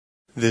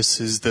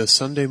This is the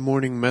Sunday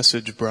morning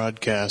message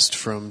broadcast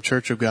from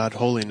Church of God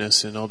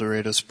Holiness in El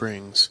Dorado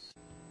Springs.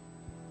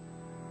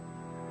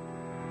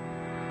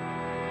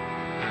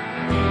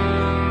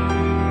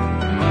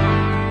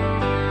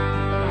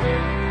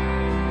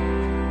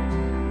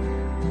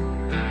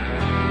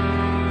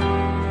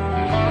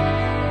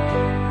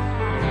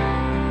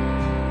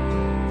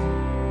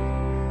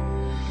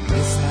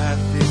 This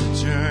life is a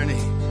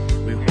journey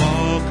we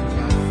walk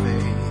by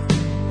faith,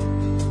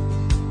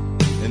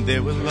 and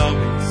there will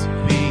always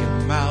be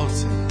a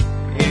mountain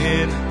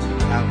in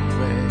our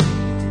way.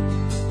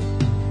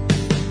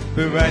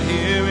 But right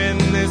here in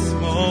this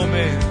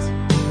moment,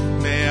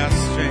 may our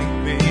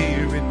strength be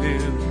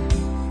renewed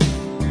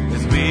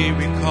as we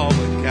recall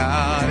what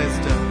God has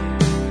done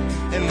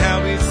and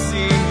how we've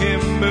seen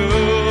Him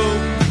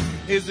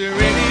move. Is there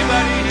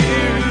anybody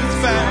here who's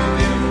found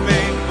Him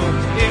faithful?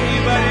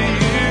 Anybody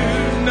here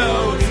who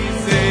knows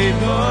He's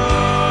able?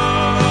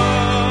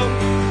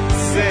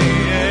 Say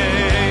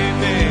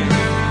amen.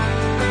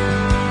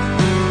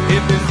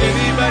 If there's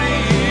anybody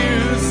here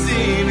who's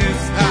seen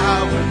His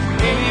power,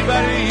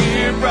 anybody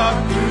here brought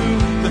through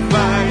the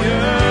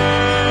fire,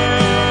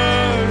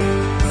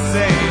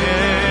 say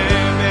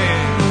amen.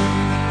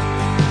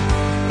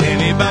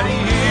 Anybody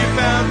here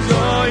found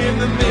joy in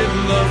the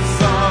middle of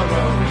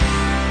sorrow?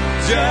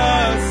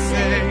 Just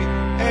say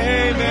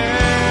amen.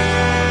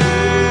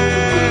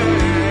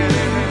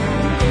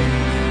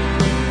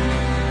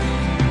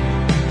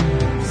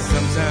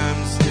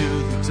 Sometimes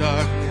through the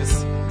darkness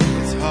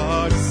it's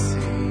hard to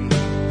see,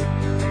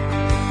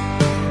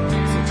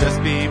 so just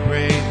be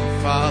brave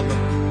and follow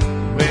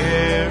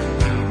where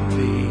He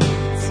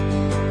leads.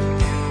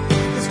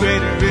 'Cause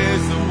greater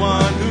is the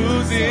one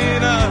who's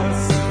in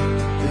us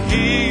than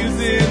he who's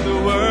in the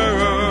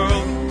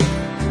world.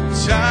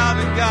 Child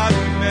of God,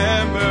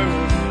 remember,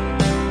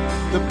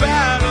 the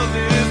battle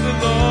is the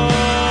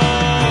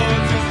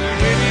Lord's. Is there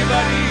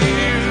anybody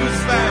here who's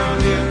found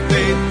Him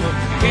faithful?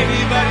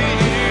 Anybody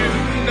here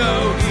who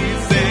knows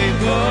He's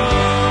able?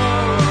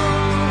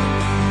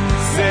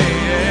 Say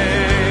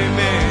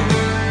amen.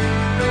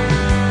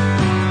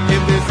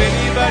 If there's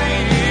anybody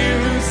here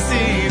who's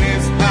seen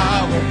His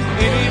power,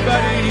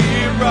 anybody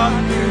here brought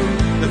through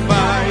the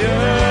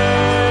fire,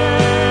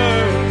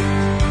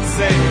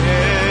 say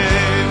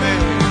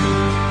amen.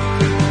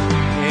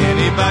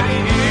 Anybody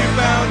here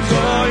found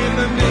joy in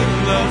the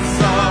middle of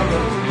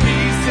sorrow,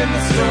 peace in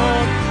the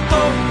storm,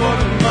 hope for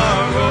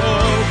tomorrow?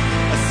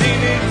 I've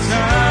seen it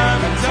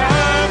time and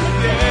time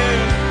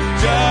again.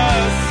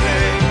 Just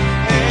say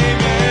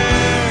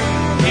amen.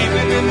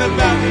 Even in the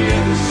valley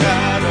of the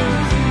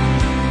shadows,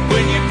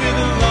 when you feel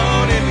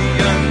alone in the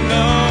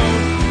unknown,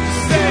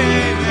 just say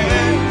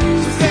amen.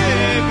 Just say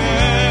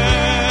amen.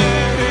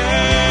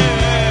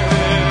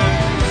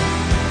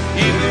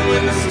 Even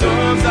when the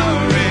storms are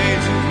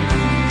raging,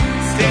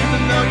 stand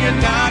and know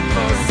you're not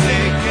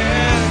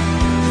forsaken.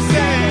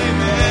 Say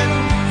amen.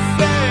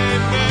 Say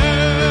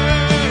amen.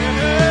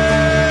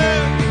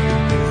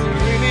 Is there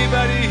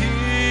anybody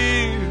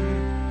here?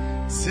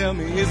 Tell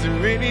me, is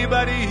there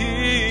anybody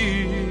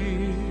here?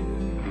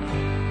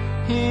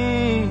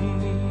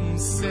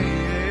 Say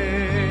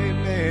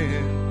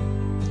amen.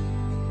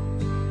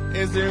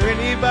 Is there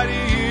anybody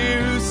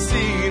here who's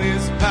seen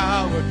His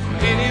power?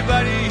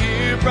 Anybody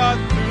here brought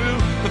through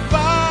the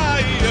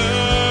fire?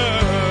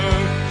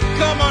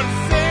 Come on,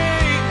 say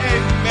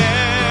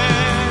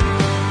amen.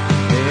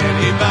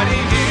 Anybody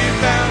here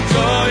found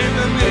joy in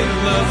the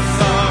middle of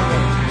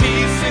sorrow,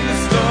 peace in the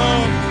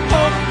storm,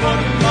 hope for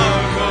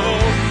tomorrow?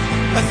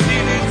 I've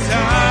seen it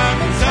time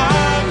and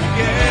time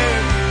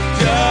again.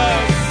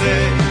 Just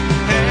say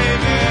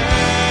amen.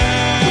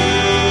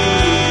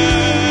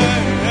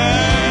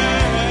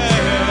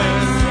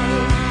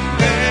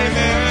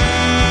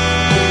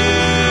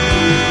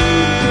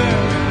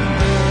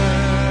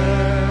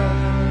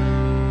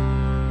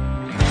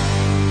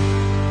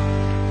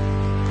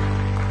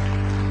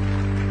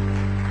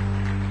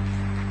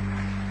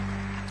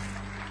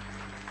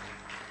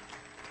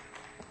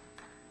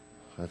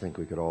 I think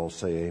we could all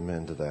say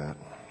amen to that.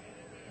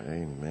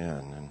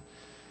 Amen. And,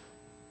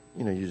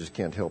 you know, you just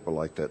can't help but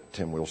like that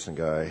Tim Wilson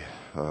guy,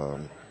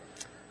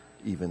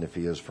 even if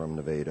he is from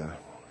Nevada.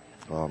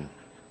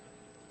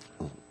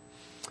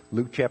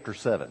 Luke chapter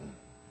 7.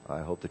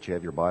 I hope that you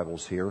have your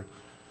Bibles here.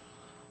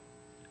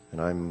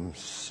 And I'm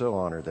so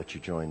honored that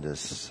you joined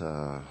us.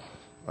 I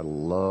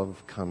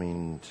love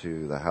coming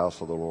to the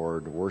house of the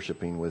Lord,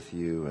 worshiping with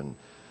you, and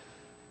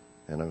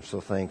I'm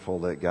so thankful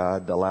that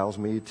God allows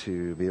me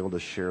to be able to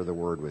share the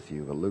word with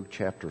you. But Luke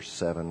chapter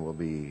 7, we'll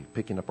be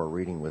picking up our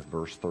reading with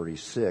verse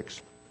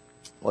 36.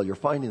 While you're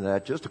finding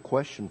that, just a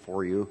question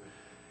for you.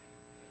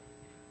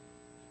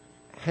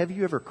 Have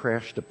you ever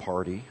crashed a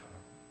party?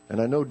 And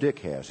I know Dick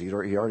has. He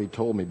already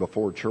told me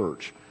before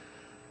church.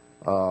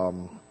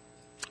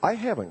 I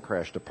haven't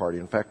crashed a party.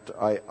 In fact,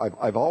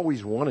 I've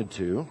always wanted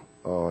to,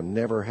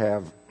 never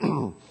have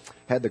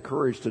had the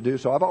courage to do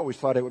so. I've always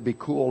thought it would be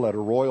cool at a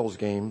Royals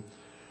game.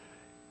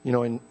 You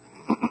know, in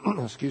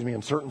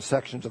in certain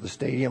sections of the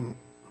stadium,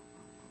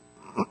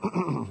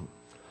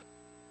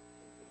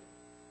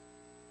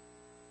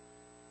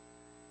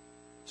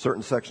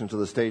 certain sections of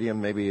the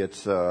stadium, maybe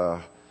it's,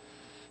 probably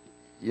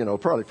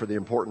for the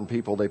important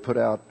people, they put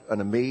out an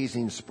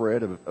amazing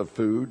spread of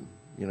food.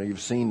 You've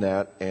seen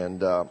that.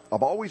 And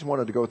I've always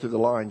wanted to go through the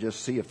line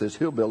just see if this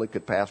hillbilly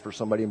could pass for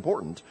somebody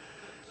important.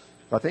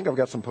 I think I've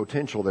got some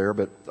potential there,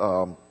 but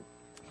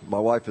my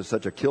wife is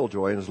such a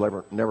killjoy and has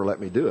never let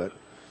me do it.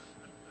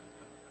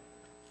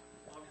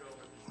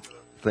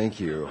 Thank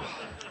you.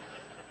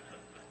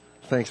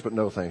 Thanks, but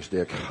no thanks,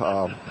 Dick.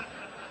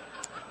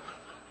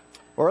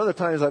 Or other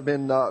times I've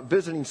been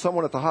visiting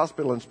someone at the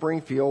hospital in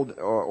Springfield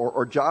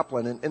or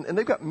Joplin, and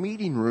they've got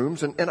meeting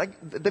rooms, and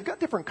they've got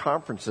different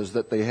conferences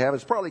that they have.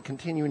 It's probably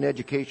continuing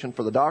education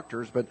for the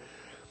doctors, but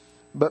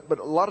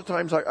a lot of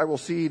times I will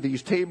see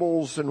these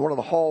tables in one of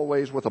the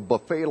hallways with a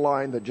buffet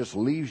line that just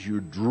leaves you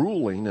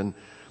drooling, and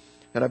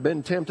I've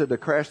been tempted to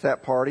crash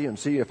that party and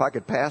see if I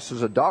could pass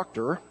as a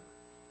doctor.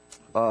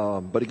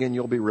 But again,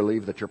 you'll be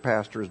relieved that your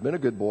pastor has been a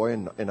good boy,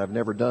 and I've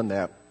never done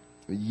that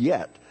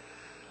yet.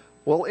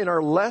 Well, in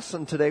our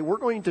lesson today, we're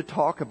going to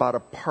talk about a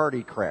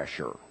party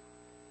crasher.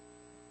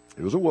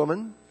 It was a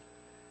woman.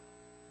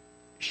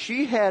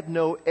 She had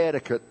no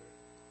etiquette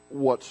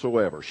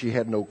whatsoever. She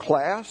had no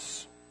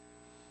class.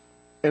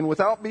 And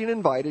without being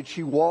invited,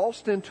 she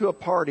waltzed into a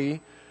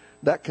party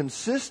that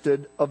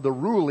consisted of the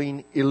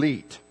ruling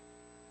elite.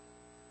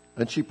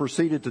 And she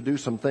proceeded to do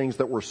some things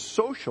that were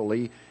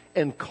socially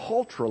and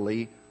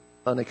culturally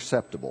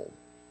unacceptable.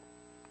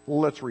 Well,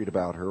 let's read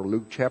about her.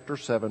 Luke chapter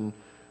 7,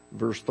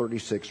 verse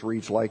 36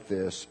 reads like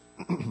this.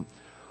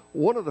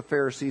 One of the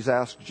Pharisees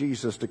asked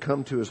Jesus to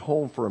come to his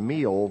home for a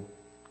meal,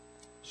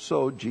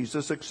 so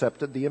Jesus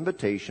accepted the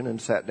invitation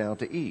and sat down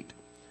to eat.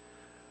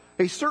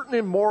 A certain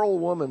immoral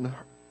woman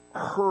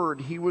heard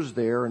he was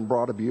there and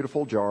brought a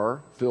beautiful jar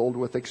filled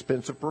with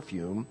expensive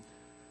perfume.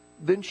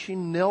 Then she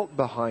knelt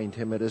behind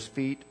him at his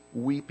feet,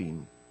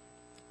 weeping.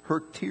 Her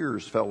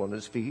tears fell on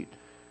his feet,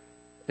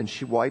 and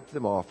she wiped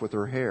them off with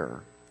her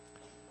hair.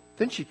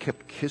 Then she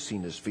kept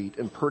kissing his feet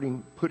and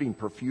putting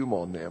perfume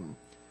on them.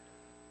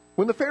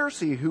 When the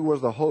Pharisee who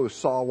was the host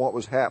saw what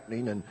was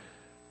happening and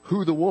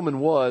who the woman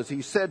was,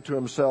 he said to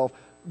himself,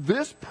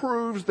 "This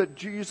proves that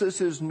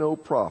Jesus is no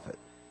prophet."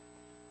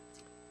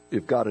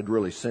 If God had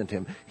really sent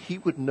him, he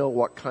would know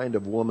what kind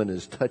of woman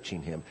is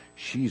touching him.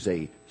 She's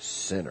a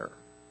sinner.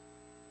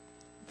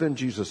 Then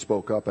Jesus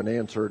spoke up and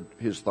answered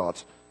his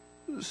thoughts.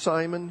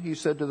 "Simon," he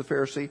said to the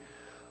Pharisee,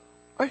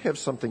 "I have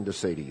something to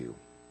say to you."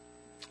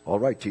 "All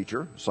right,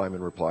 teacher,"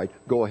 Simon replied,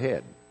 "go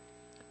ahead."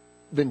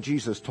 Then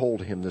Jesus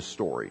told him this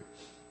story.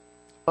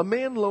 A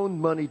man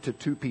loaned money to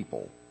two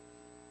people,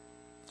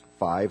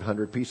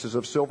 500 pieces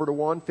of silver to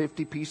one,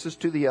 50 pieces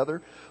to the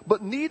other,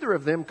 but neither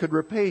of them could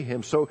repay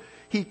him, so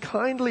he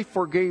kindly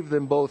forgave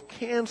them both,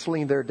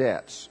 canceling their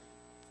debts.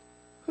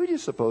 Who do you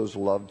suppose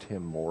loved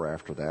him more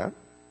after that?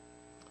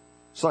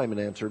 Simon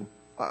answered,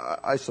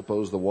 I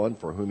suppose the one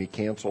for whom he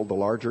canceled the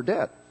larger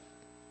debt."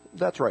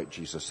 "That's right,"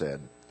 Jesus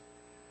said.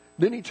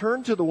 Then he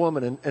turned to the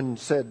woman and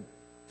said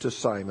to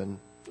Simon,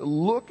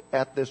 "Look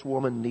at this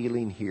woman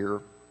kneeling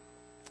here.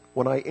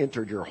 When I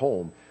entered your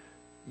home,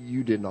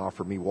 you didn't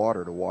offer me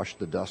water to wash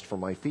the dust from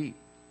my feet,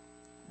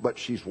 but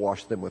she's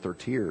washed them with her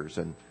tears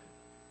and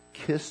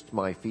kissed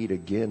my feet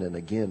again and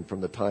again from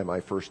the time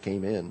I first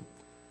came in.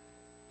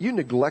 You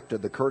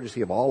neglected the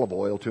courtesy of olive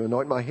oil to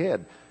anoint my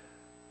head,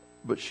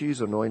 but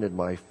she's anointed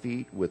my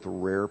feet with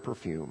rare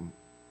perfume.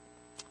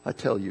 I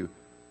tell you,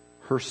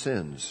 her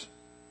sins,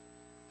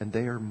 and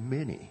they are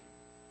many."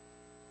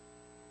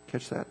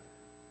 Catch that?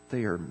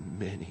 They are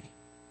many.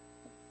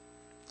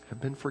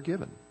 "Have been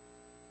forgiven.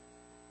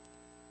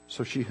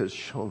 So she has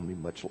shown me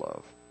much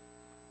love.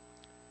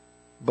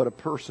 But a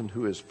person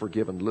who is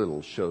forgiven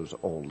little shows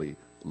only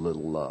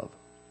little love."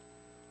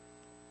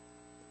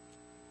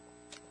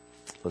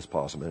 Let's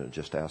pause a minute and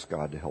just ask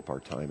God to help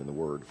our time in the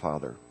Word.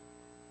 Father,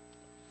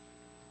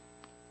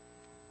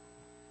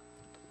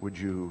 would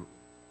you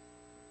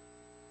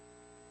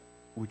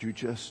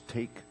just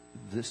take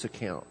this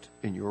account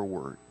in your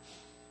Word,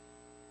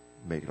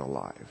 make it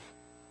alive,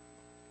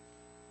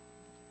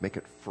 make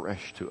it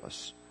fresh to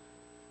us.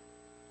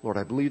 Lord,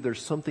 I believe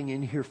there's something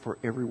in here for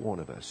every one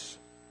of us.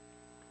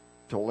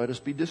 Don't let us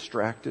be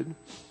distracted,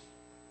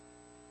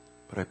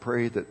 but I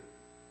pray that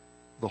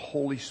the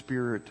Holy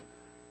Spirit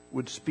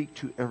would speak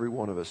to every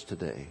one of us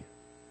today.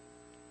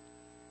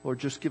 Lord,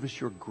 just give us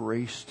your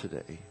grace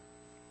today.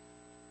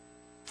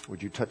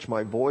 Would you touch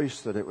my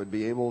voice that it would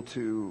be able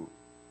to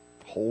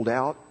hold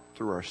out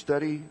through our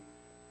study,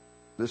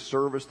 this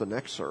service, the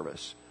next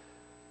service.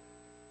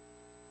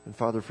 And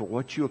Father, for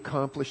what you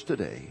accomplished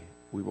today,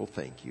 we will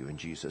thank you in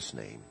Jesus'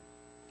 name.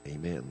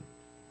 Amen.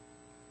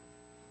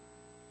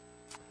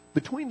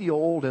 Between the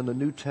Old and the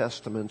New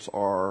Testaments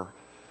are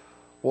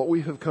what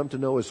we have come to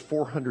know as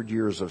 400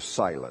 years of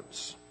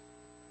silence.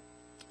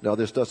 Now,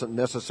 this doesn't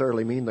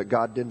necessarily mean that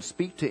God didn't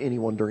speak to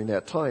anyone during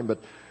that time,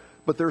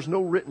 but there's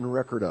no written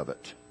record of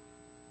it.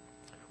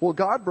 Well,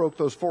 God broke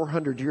those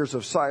 400 years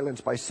of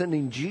silence by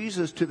sending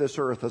Jesus to this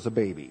earth as a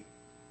baby.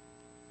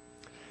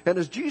 And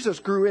as Jesus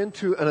grew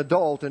into an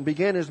adult and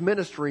began his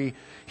ministry,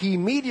 he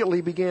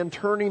immediately began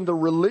turning the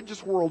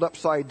religious world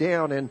upside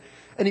down, and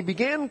he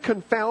began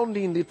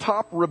confounding the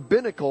top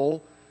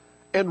rabbinical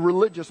and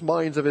religious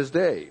minds of his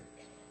day.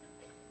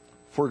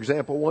 For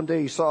example, one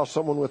day he saw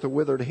someone with a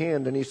withered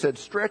hand, and he said,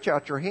 "Stretch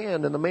out your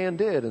hand," and the man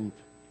did, and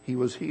he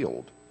was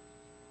healed.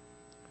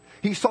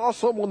 He saw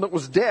someone that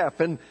was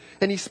deaf, and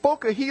he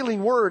spoke a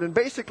healing word and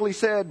basically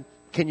said,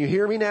 "Can you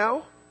hear me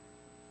now?"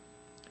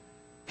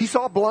 He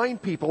saw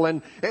blind people,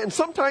 and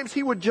sometimes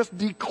he would just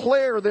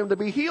declare them to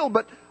be healed,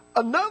 but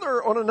on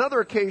another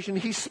occasion,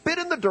 he spit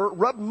in the dirt,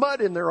 rubbed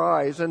mud in their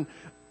eyes, and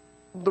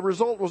the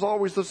result was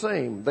always the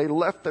same. They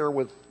left there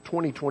with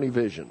 20/20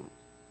 vision.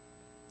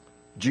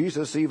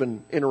 Jesus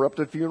even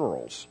interrupted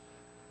funerals.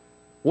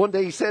 One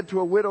day he said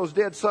to a widow's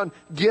dead son,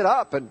 "Get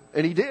up," and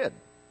he did.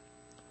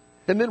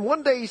 And then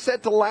one day he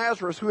said to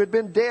Lazarus, who had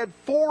been dead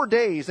 4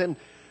 days, and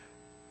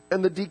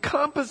the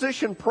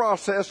decomposition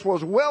process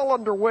was well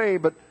underway,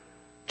 but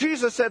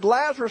Jesus said,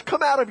 "Lazarus,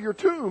 come out of your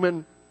tomb,"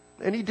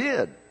 and he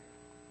did.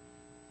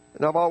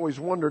 And I've always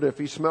wondered if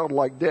he smelled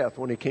like death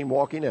when he came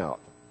walking out.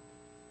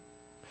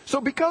 So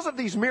because of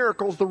these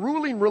miracles, the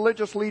ruling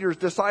religious leaders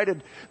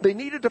decided they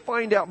needed to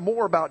find out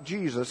more about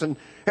Jesus. And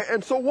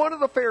so one of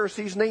the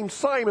Pharisees named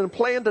Simon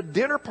planned a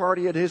dinner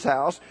party at his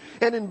house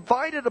and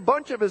invited a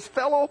bunch of his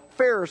fellow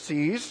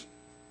Pharisees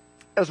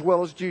as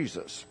well as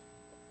Jesus.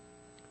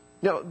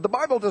 Now, the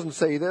Bible doesn't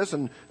say this,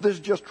 and this is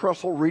just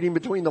Trussell reading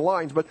between the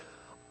lines, but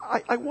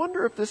I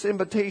wonder if this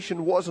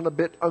invitation wasn't a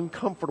bit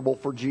uncomfortable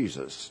for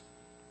Jesus.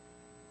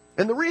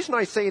 And the reason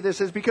I say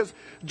this is because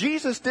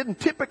Jesus didn't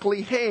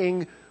typically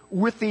hang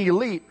with the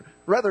elite.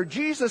 Rather,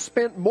 Jesus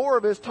spent more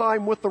of his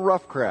time with the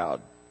rough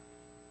crowd,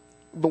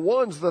 the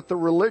ones that the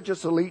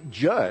religious elite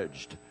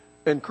judged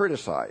and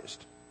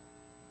criticized.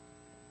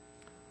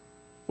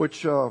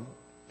 Which,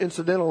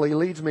 incidentally,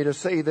 leads me to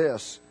say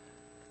this.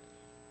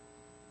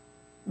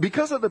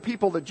 Because of the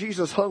people that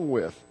Jesus hung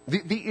with,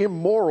 the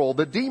immoral,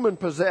 the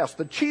demon-possessed,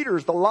 the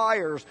cheaters, the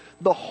liars,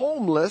 the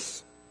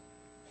homeless,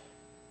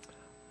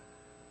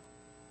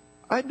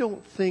 I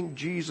don't think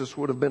Jesus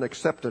would have been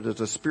accepted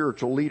as a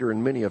spiritual leader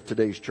in many of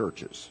today's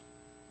churches.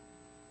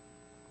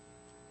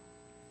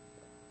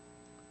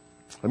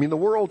 I mean, the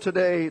world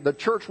today, the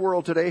church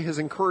world today has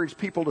encouraged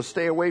people to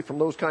stay away from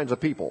those kinds of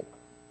people.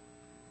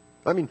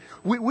 I mean,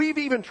 we've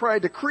even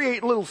tried to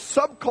create little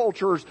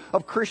subcultures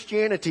of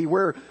Christianity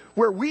where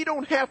we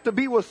don't have to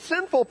be with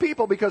sinful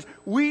people because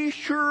we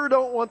sure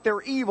don't want their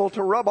evil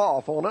to rub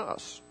off on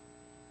us.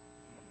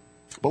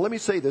 But let me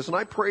say this, and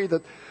I pray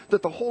that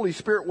the Holy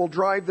Spirit will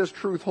drive this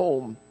truth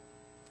home.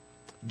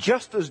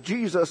 Just as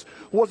Jesus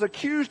was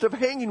accused of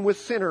hanging with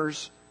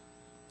sinners,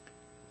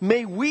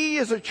 may we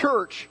as a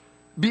church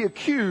be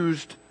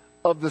accused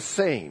of the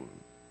same.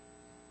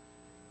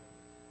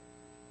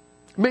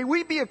 May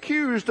we be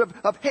accused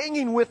of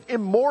hanging with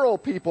immoral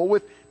people,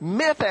 with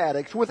meth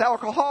addicts, with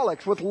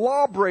alcoholics, with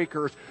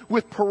lawbreakers,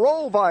 with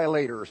parole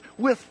violators,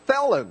 with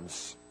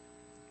felons,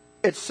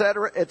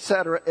 etc.,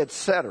 etc.,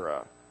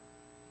 etc.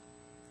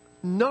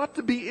 Not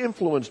to be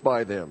influenced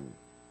by them,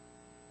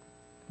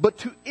 but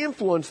to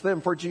influence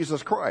them for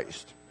Jesus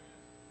Christ.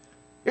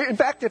 In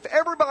fact, if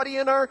everybody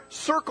in our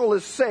circle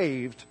is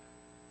saved,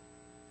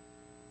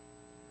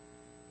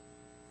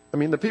 I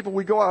mean, the people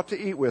we go out to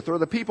eat with, or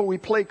the people we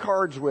play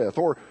cards with,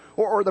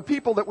 or the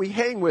people that we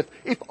hang with,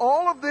 if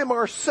all of them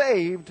are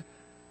saved,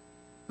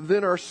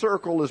 then our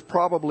circle is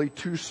probably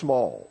too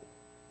small.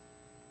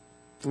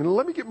 And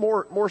let me get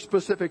more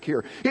specific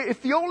here.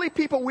 If the only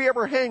people we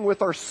ever hang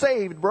with are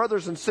saved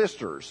brothers and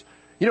sisters,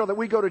 that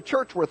we go to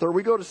church with, or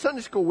we go to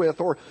Sunday school with,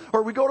 or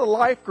we go to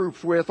life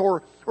groups with,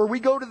 or we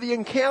go to the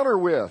encounter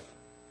with,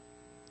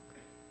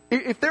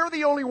 if they're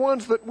the only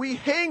ones that we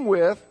hang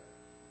with,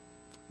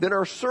 then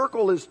our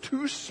circle is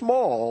too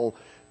small,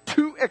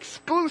 too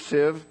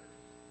exclusive,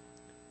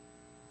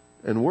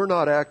 and we're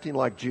not acting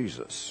like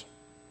Jesus.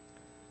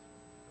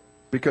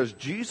 Because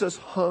Jesus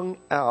hung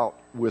out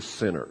with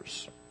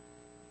sinners.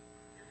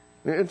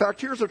 In fact,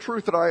 here's a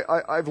truth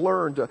that I've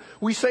learned.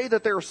 We say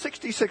that there are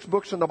 66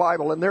 books in the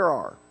Bible, and there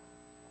are.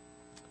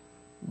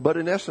 But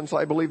in essence,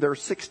 I believe there are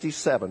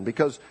 67,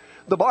 because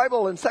the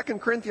Bible in 2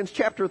 Corinthians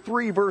chapter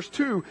 3, verse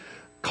 2,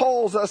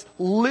 calls us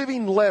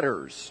living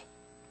letters.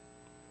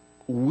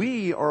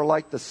 We are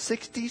like the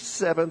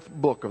 67th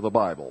book of the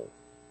Bible.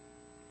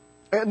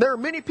 And there are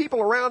many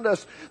people around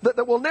us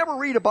that will never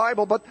read a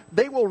Bible, but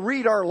they will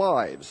read our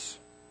lives.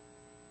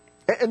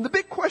 And the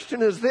big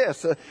question is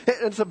this, and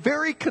it's a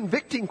very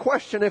convicting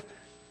question.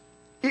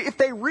 If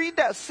they read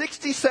that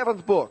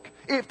 67th book,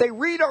 if they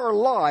read our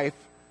life,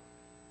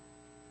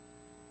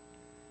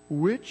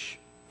 which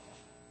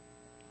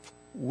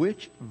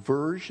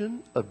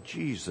version of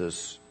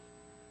Jesus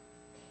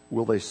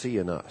will they see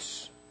in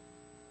us?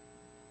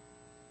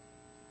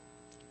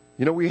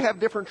 We have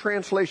different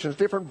translations,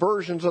 different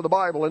versions of the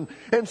Bible.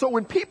 And so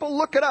when people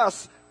look at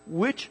us,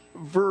 which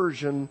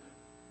version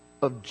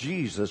of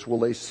Jesus will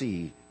they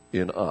see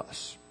in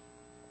us?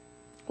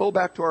 Well,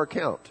 back to our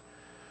account.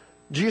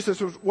 Jesus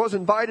was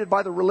invited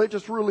by the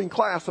religious ruling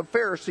class of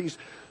Pharisees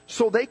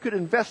so they could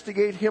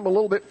investigate him a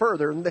little bit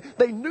further. And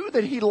they knew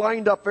that he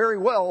lined up very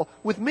well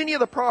with many of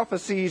the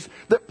prophecies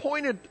that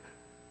pointed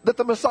that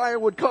the Messiah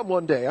would come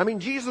one day. I mean,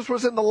 Jesus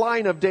was in the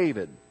line of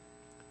David.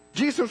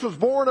 Jesus was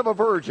born of a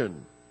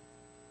virgin.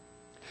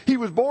 He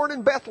was born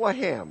in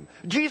Bethlehem.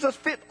 Jesus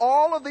fit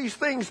all of these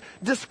things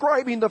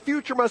describing the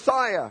future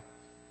Messiah.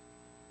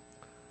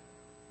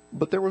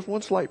 But there was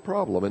one slight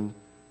problem,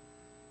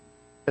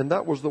 and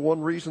that was the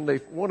one reason they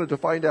wanted to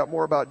find out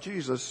more about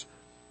Jesus.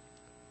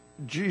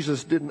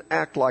 Jesus didn't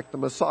act like the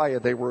Messiah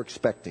they were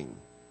expecting.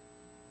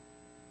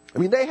 I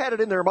mean, they had it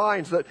in their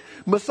minds that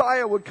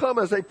Messiah would come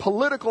as a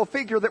political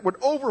figure that would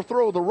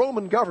overthrow the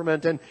Roman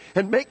government and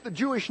make the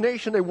Jewish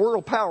nation a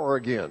world power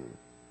again.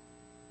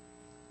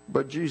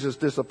 But Jesus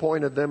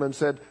disappointed them and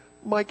said,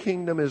 my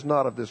kingdom is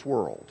not of this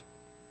world.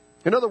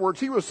 In other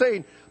words, he was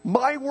saying,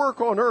 my work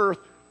on earth,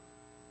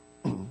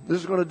 this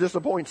is going to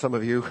disappoint some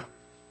of you,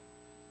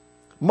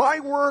 my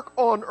work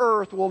on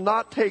earth will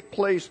not take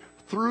place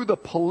through the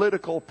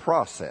political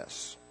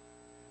process.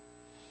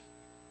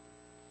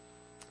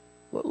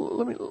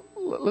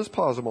 Let's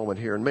pause a moment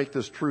here and make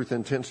this truth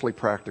intensely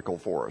practical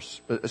for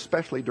us,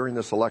 especially during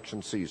this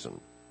election season.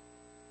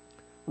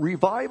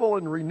 Revival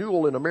and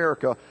renewal in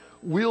America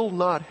will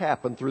not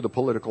happen through the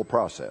political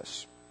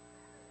process.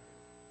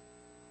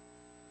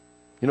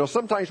 You know,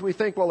 sometimes we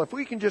think, well, if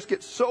we can just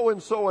get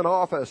so-and-so in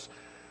office,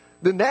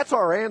 then that's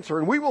our answer,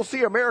 and we will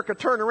see America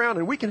turn around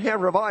and we can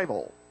have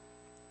revival.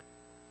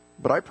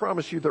 But I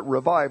promise you that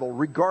revival,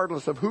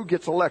 regardless of who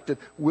gets elected,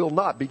 will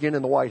not begin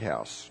in the White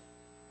House.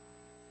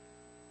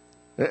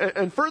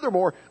 And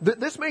furthermore,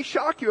 this may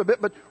shock you a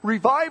bit, but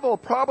revival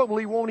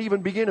probably won't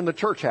even begin in the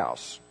church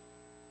house.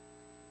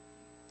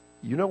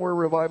 You know where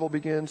revival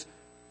begins?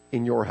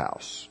 In your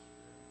house.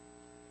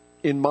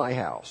 In my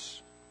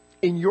house.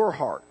 In your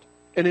heart.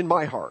 And in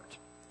my heart.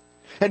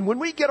 And when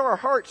we get our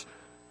hearts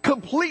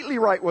completely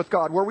right with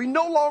God, where we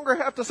no longer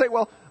have to say,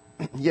 well,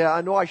 yeah,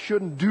 I know I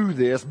shouldn't do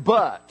this,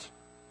 but...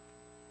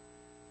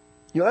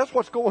 You know, that's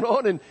what's going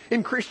on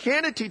in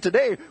Christianity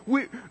today.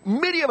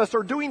 Many of us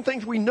are doing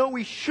things we know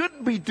we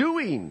shouldn't be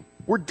doing.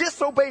 We're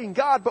disobeying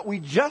God, but we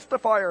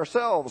justify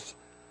ourselves.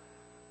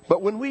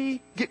 But when we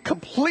get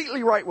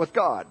completely right with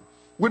God,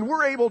 when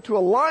we're able to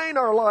align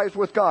our lives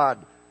with God,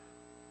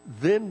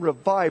 then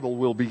revival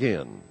will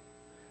begin.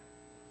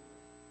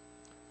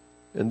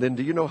 And then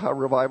do you know how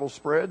revival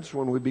spreads?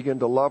 When we begin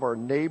to love our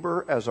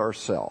neighbor as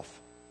ourself.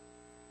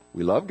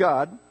 We love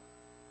God,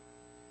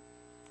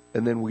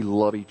 and then we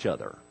love each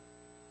other.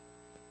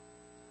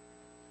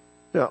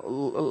 Now,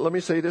 let me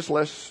say this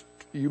lest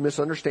you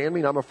misunderstand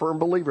me. I'm a firm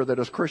believer that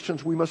as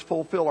Christians we must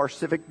fulfill our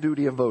civic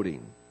duty of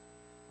voting.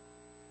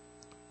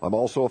 I'm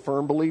also a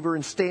firm believer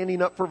in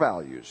standing up for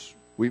values.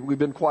 We've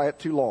been quiet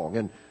too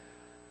long.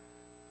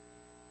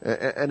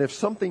 And if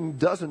something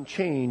doesn't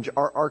change,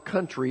 our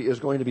country is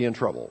going to be in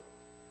trouble.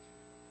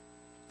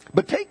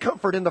 But take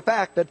comfort in the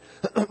fact that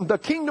the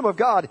kingdom of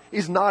God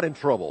is not in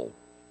trouble.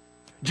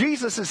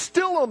 Jesus is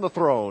still on the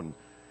throne.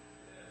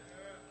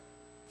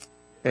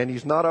 And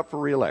he's not up for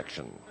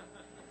re-election.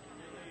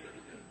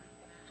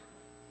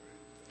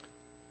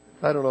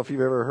 I don't know if you've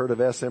ever heard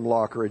of S.M.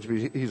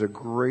 Lockridge. He's a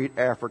great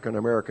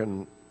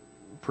African-American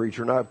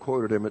preacher, and I've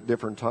quoted him at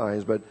different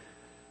times. But,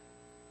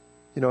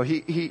 you know,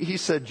 he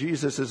said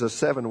Jesus is a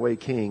seven-way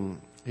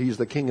king. He's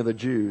the king of the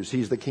Jews.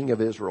 He's the king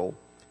of Israel.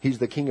 He's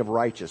the king of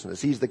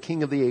righteousness. He's the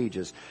king of the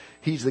ages.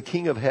 He's the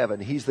king of heaven.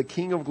 He's the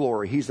king of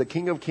glory. He's the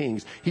king of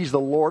kings. He's the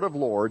Lord of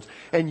lords.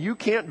 And you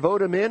can't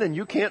vote him in and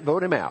you can't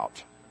vote him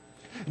out.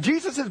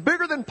 Jesus is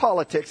bigger than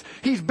politics.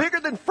 He's bigger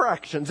than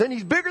fractions, and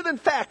he's bigger than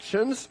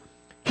factions.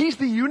 He's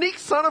the unique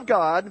Son of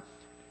God,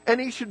 and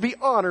he should be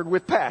honored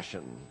with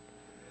passion.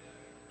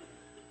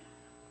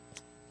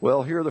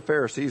 Well, here are the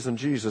Pharisees and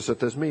Jesus at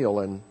this meal,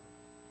 and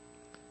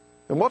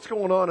what's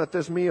going on at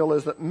this meal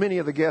is that many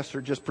of the guests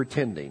are just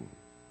pretending.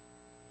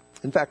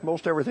 In fact,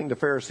 most everything the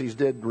Pharisees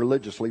did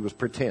religiously was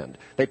pretend.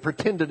 They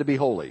pretended to be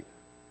holy.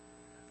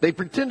 They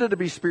pretended to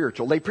be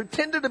spiritual. They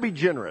pretended to be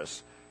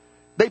generous.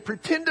 They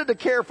pretended to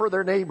care for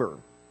their neighbor.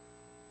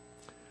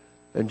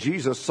 And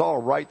Jesus saw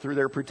right through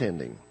their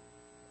pretending.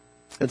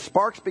 And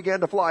sparks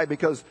began to fly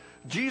because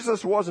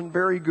Jesus wasn't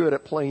very good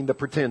at playing the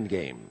pretend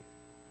game.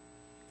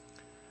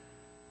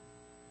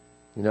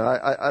 You know,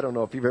 I don't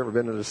know if you've ever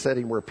been in a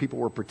setting where people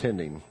were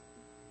pretending.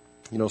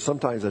 You know,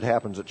 sometimes it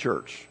happens at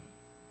church.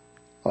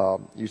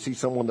 You see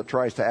someone that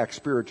tries to act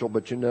spiritual,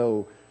 but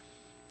you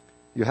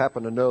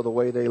happen to know the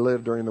way they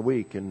live during the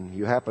week, and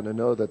you happen to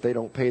know that they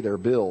don't pay their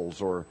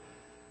bills, or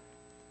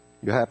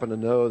you happen to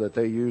know that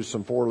they use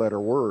some four-letter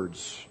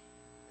words,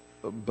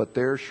 but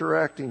they're sure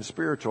acting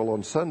spiritual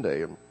on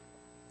Sunday. And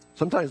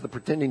sometimes the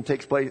pretending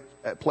takes place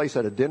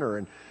at a dinner,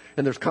 and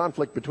there's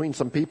conflict between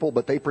some people,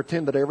 but they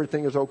pretend that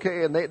everything is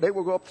okay, and they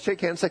will go up to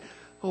shake hands and say,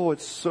 "Oh,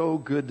 it's so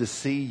good to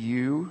see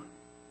you."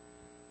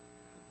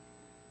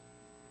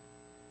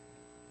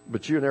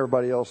 But you and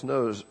everybody else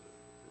knows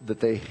that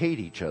they hate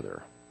each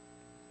other.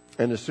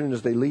 And as soon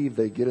as they leave,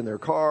 they get in their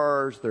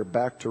cars, they're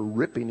back to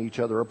ripping each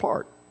other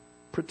apart,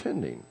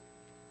 pretending.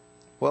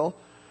 Well,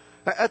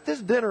 At this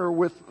dinner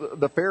with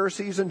the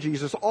Pharisees and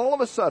Jesus, all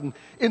of a sudden,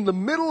 in the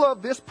middle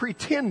of this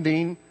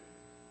pretending,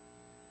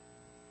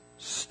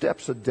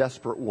 steps a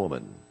desperate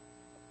woman.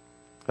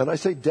 And I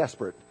say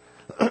desperate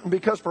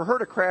because for her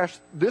to crash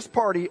this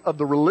party of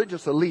the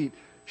religious elite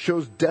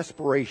shows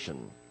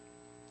desperation.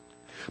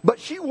 But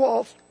she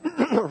waltzed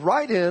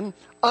right in,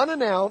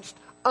 unannounced,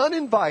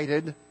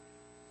 uninvited,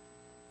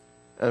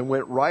 and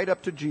went right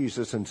up to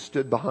Jesus and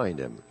stood behind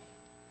him.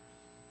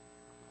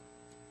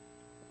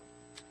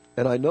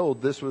 And I know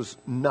this was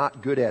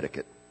not good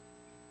etiquette.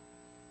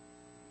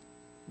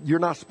 You're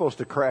not supposed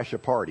to crash a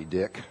party,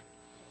 Dick.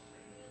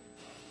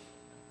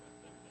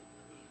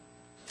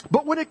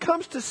 But when it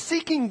comes to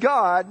seeking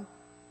God,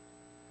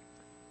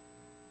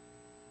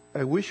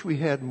 I wish we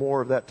had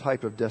more of that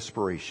type of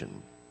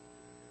desperation.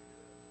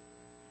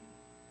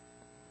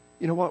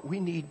 You know what? We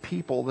need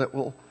people that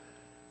will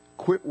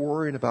quit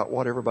worrying about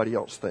what everybody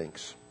else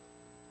thinks.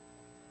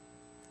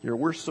 You know,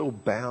 we're so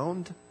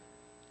bound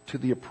to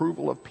the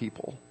approval of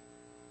people.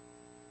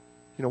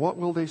 You know, what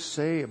will they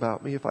say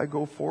about me if I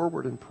go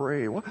forward and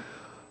pray? What,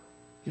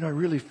 I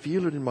really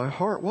feel it in my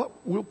heart. What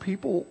will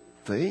people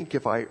think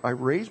if I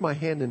raise my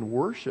hand in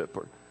worship?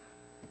 Or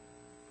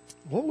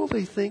what will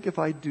they think if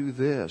I do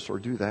this or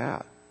do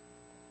that?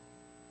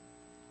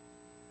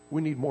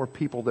 We need more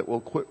people that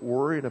will quit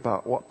worrying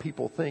about what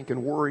people think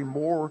and worry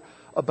more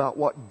about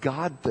what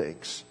God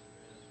thinks.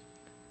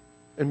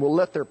 And will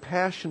let their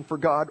passion for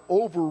God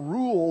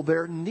overrule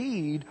their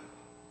need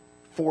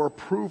for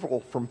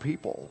approval from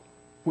people.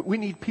 We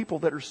need people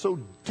that are so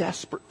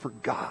desperate for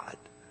God,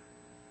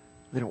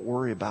 they don't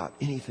worry about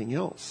anything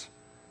else.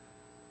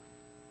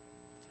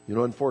 You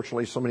know,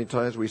 unfortunately, so many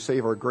times we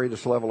save our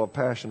greatest level of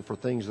passion for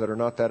things that are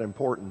not that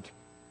important.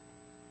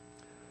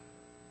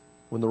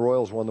 When the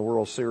Royals won the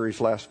World Series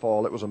last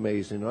fall, it was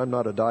amazing. I'm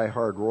not a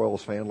die-hard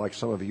Royals fan like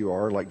some of you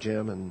are, like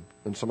Jim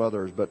and some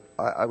others, but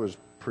I was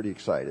pretty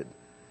excited.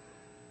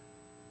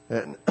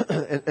 And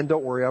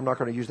don't worry, I'm not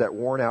going to use that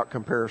worn-out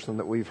comparison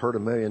that we've heard a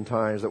million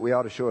times, that we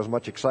ought to show as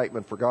much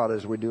excitement for God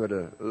as we do at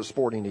a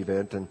sporting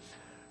event. And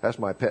that's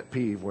my pet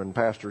peeve when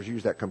pastors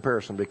use that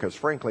comparison, because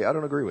frankly, I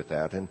don't agree with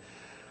that. And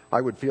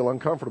I would feel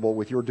uncomfortable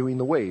with your doing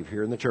the wave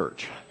here in the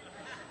church.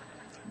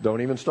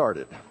 Don't even start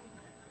it.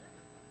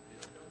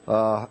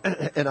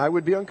 And I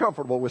would be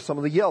uncomfortable with some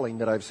of the yelling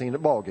that I've seen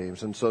at ball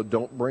games. And so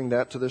don't bring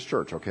that to this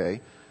church,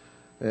 okay?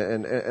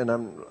 And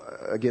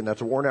again,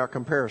 that's a worn-out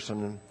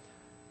comparison.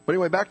 But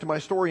anyway, back to my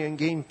story. In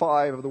Game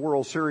 5 of the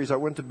World Series, I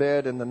went to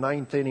bed in the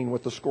 9th inning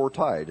with the score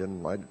tied.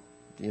 And I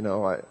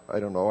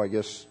don't know, I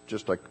guess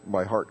just like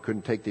my heart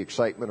couldn't take the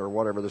excitement or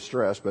whatever, the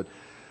stress. But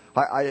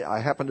I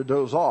happened to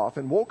doze off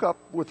and woke up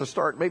with the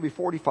start maybe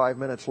 45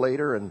 minutes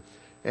later.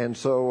 And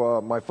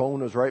so my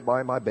phone was right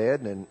by my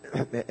bed.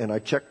 And I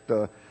checked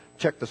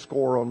the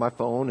score on my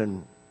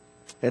phone.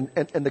 And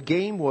the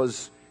game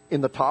was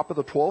in the top of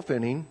the 12th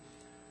inning.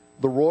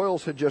 The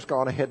Royals had just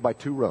gone ahead by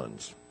 2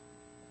 runs.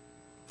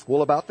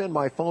 Well, about then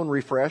my phone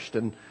refreshed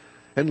and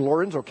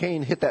Lorenzo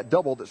Cain hit that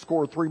double that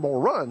scored 3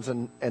 more runs,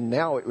 and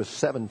now it was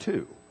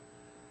 7-2.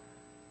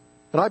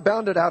 And I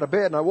bounded out of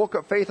bed and I woke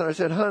up Faith and I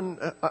said, "Hun,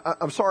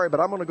 I'm sorry, but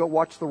I'm going to go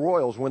watch the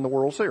Royals win the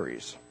World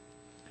Series."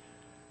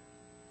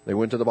 They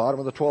went to the bottom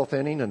of the 12th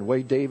inning and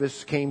Wade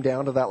Davis came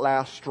down to that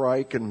last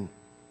strike, and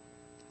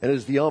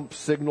as the ump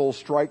signaled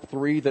strike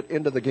 3 that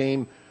ended the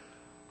game,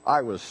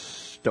 I was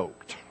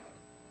stoked.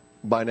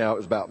 By now it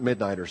was about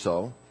midnight or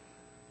so.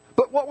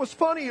 But what was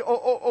funny,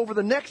 over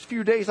the next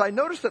few days, I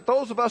noticed that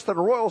those of us that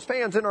are Royals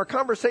fans, in our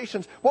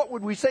conversations, what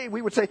would we say?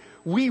 We would say,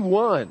 "We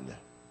won."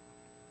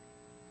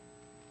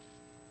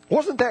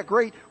 Wasn't that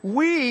great?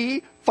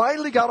 We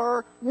finally got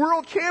our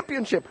world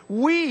championship.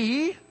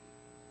 We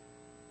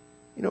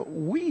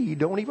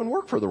don't even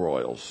work for the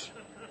Royals.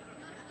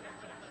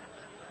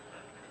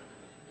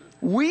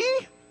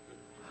 The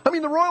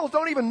Royals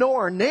don't even know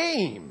our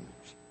names.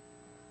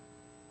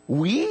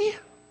 We?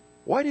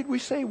 Why did we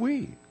say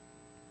we?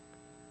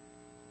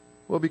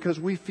 Well, because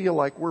we feel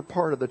like we're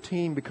part of the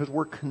team because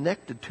we're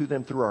connected to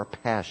them through our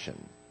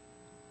passion.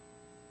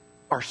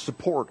 Our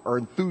support, our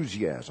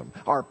enthusiasm,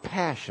 our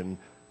passion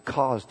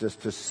caused us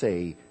to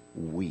say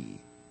we.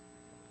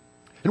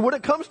 And when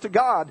it comes to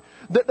God,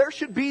 that there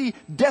should be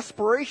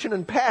desperation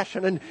and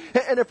passion. And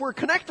if we're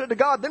connected to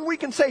God, then we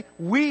can say,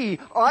 "We,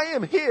 I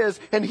am His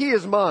and He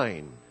is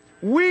mine."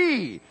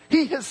 We,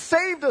 He has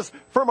saved us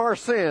from our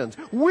sins.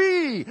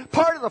 We,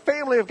 part of the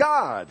family of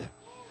God.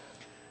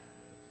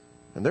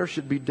 And there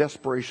should be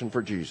desperation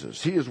for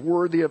Jesus. He is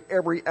worthy of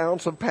every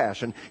ounce of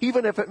passion,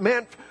 even if it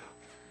meant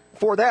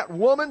for that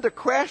woman to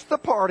crash the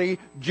party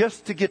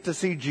just to get to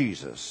see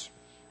Jesus.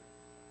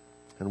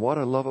 And what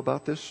I love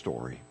about this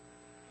story,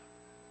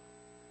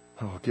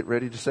 get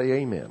ready to say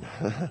amen.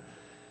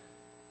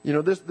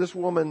 This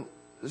woman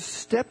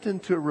stepped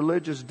into a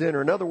religious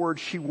dinner. In other words,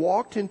 she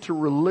walked into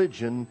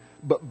religion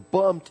but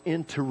bumped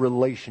into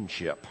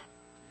relationship.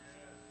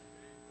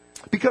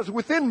 Because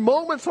within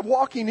moments of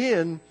walking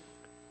in,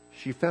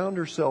 she found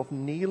herself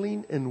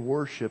kneeling in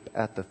worship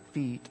at the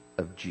feet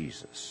of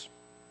Jesus.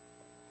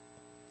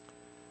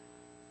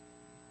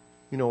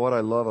 You know what I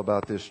love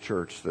about this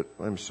church that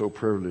I'm so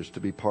privileged to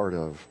be part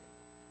of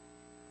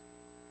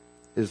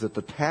is that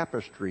the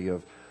tapestry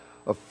of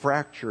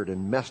fractured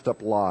and messed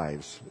up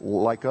lives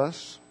like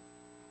us,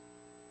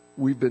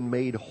 we've been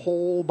made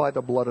whole by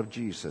the blood of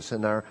Jesus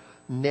and are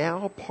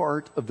now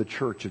part of the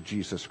church of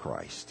Jesus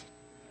Christ.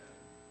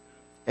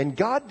 And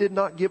God did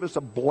not give us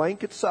a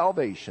blanket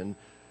salvation,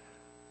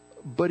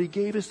 but He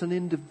gave us an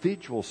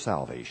individual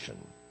salvation.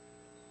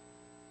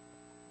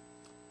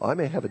 I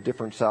may have a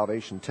different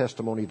salvation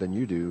testimony than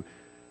you do,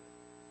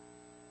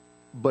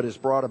 but it's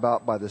brought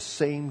about by the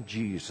same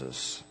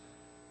Jesus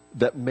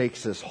that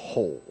makes us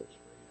whole.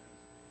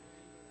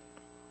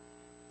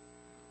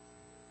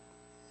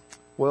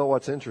 Well,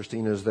 what's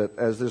interesting is that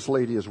as this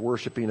lady is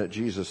worshiping at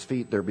Jesus'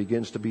 feet, there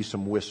begins to be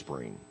some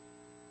whispering.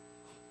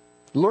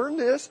 Learn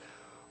this.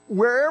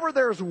 Wherever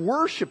there's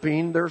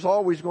worshiping, there's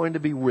always going to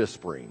be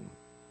whispering.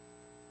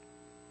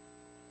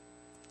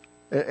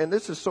 And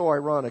this is so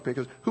ironic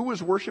because who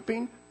was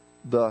worshiping?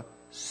 The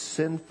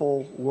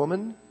sinful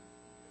woman.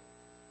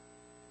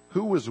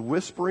 Who was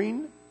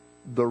whispering?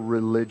 The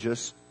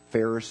religious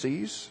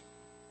Pharisees.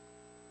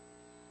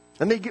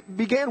 And they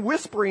began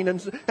whispering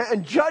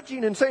and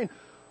judging and saying,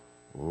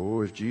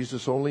 oh, if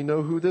Jesus only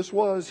knew who this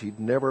was, He'd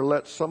never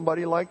let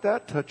somebody like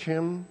that touch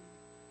Him.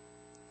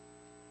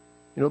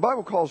 You know, the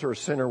Bible calls her a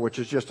sinner, which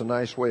is just a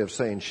nice way of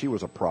saying she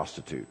was a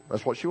prostitute.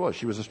 That's what she was.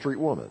 She was a street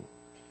woman.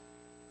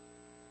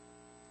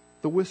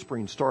 The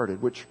whispering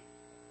started, which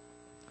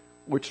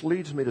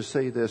leads me to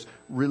say this.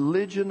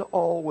 Religion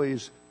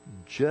always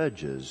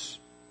judges.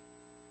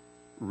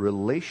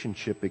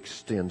 Relationship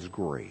extends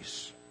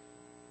grace.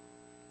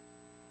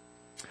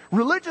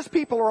 Religious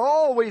people are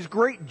always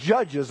great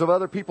judges of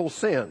other people's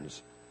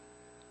sins.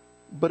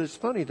 But it's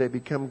funny, they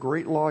become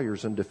great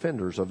lawyers and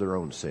defenders of their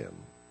own sin.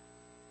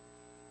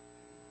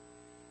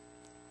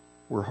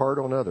 We're hard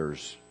on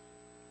others,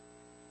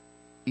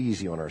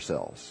 easy on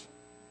ourselves.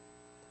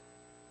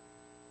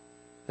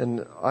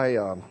 And I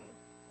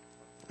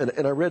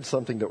read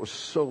something that was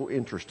so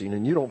interesting,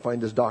 and you don't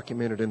find this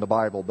documented in the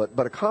Bible,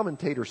 but a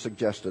commentator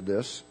suggested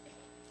this.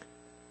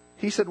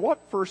 He said, what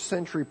first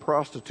century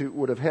prostitute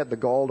would have had the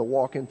gall to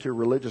walk into a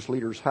religious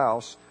leader's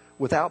house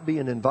without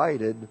being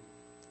invited,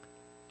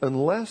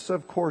 unless,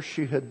 of course,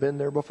 she had been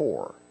there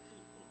before?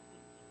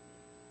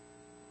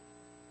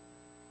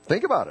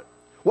 Think about it.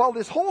 While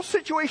this whole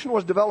situation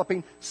was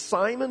developing,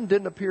 Simon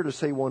didn't appear to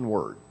say one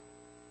word.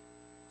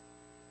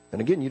 And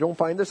again, you don't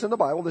find this in the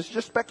Bible. This is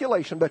just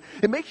speculation. But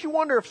it makes you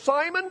wonder if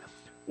Simon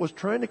was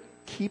trying to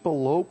keep a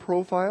low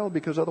profile,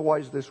 because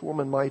otherwise this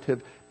woman might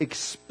have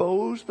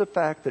exposed the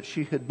fact that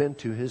she had been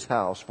to his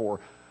house for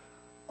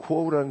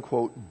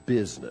quote-unquote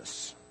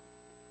business.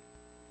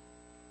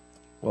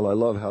 Well, I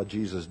love how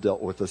Jesus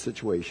dealt with the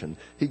situation.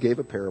 He gave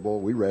a parable.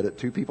 We read it.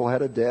 Two people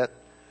had a debt.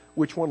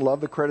 Which one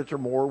loved the creditor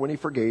more when he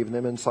forgave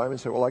them? And Simon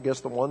said, well, I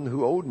guess the one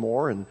who owed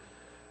more. And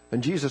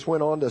Jesus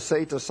went on to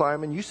say to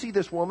Simon, you see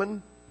this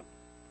woman?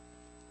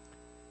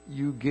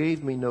 You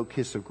gave me no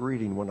kiss of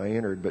greeting when I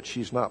entered, but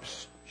she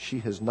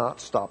has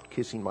not stopped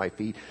kissing my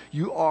feet.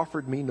 You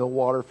offered me no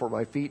water for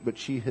my feet, but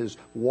she has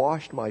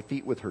washed my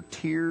feet with her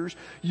tears.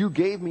 You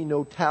gave me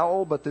no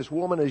towel, but this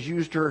woman has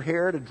used her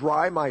hair to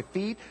dry my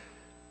feet.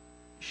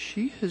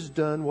 She has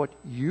done what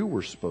you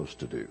were supposed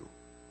to do.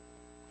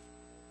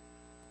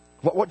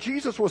 What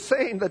Jesus was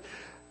saying, that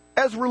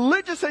as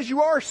religious as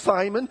you are,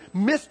 Simon,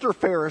 Mr.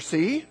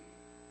 Pharisee,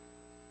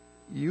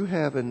 you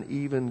haven't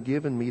even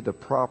given me the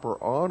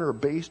proper honor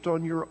based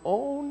on your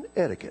own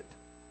etiquette.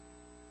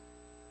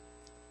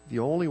 The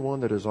only one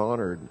that has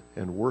honored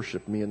and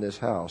worshiped me in this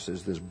house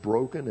is this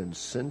broken and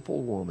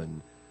sinful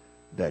woman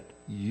that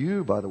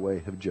you, by the way,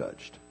 have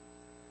judged.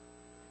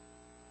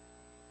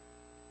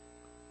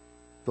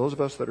 Those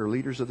of us that are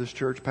leaders of this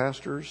church,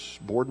 pastors,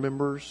 board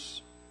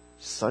members,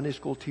 Sunday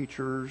school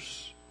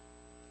teachers,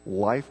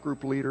 life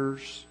group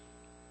leaders,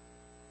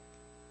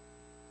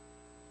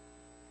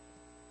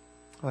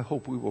 I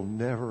hope we will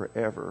never,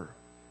 ever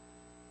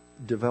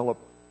develop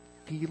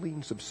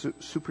feelings of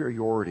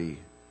superiority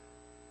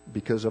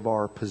because of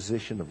our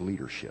position of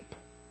leadership.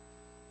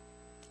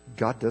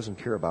 God doesn't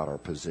care about our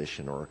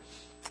position or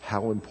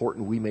how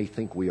important we may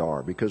think we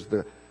are, because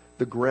the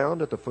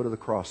ground at the foot of the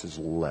cross is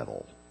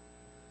level.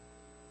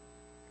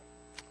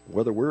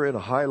 Whether we're in a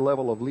high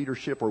level of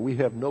leadership or we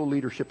have no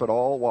leadership at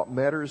all, what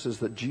matters is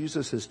that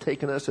Jesus has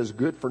taken us as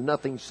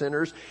good-for-nothing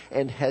sinners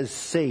and has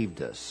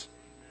saved us.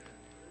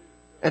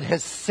 And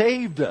has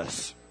saved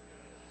us.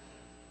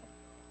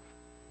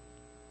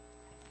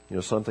 You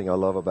know, something I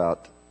love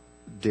about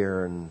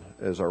Darren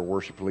as our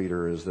worship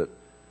leader is that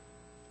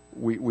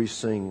we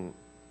sing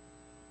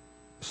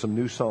some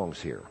new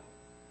songs here.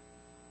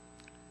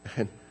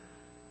 And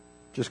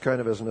just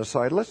kind of as an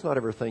aside, let's not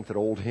ever think that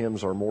old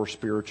hymns are more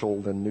spiritual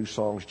than new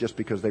songs just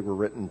because they were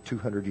written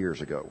 200 years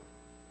ago.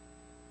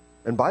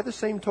 And by the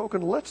same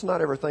token, let's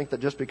not ever think that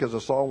just because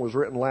a song was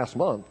written last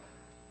month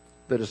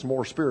that it's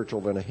more spiritual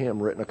than a hymn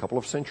written a couple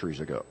of centuries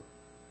ago.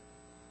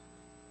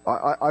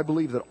 I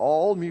believe that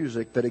all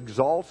music that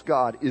exalts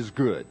God is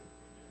good.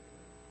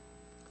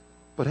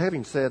 But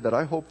having said that,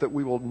 I hope that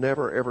we will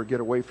never, ever get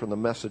away from the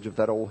message of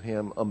that old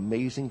hymn,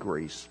 Amazing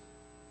Grace.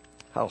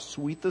 How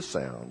sweet the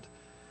sound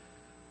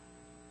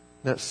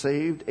that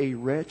saved a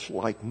wretch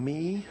like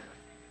me.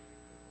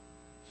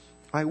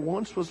 I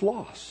once was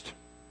lost,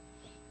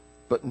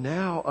 but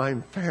now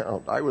I'm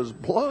found. I was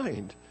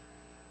blind,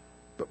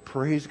 but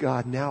praise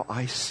God, now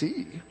I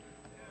see.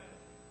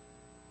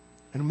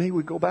 And may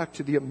we go back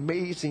to the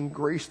amazing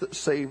grace that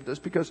saved us,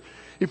 because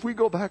if we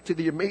go back to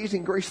the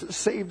amazing grace that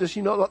saved us,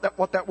 you know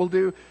what that will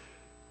do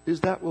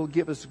is that will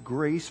give us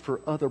grace for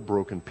other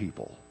broken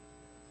people.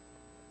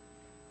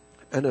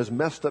 And as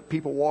messed up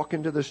people walk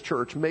into this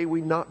church, may we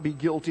not be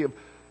guilty of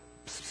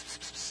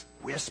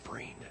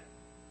whispering,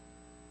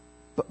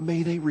 but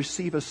may they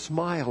receive a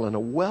smile and a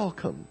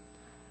welcome.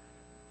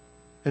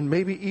 And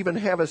maybe even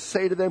have us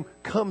say to them,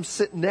 come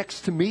sit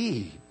next to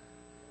me.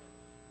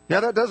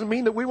 Now that doesn't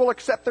mean that we will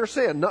accept their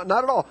sin. Not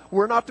at all.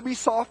 We're not to be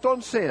soft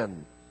on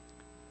sin.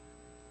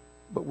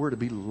 But we're to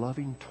be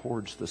loving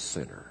towards the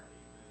sinner.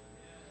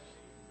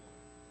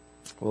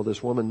 Well,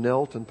 this woman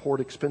knelt and poured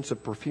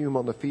expensive perfume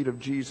on the feet of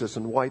Jesus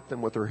and wiped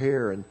them with her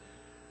hair. And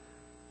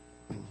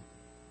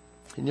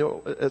you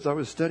know, as I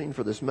was studying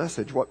for this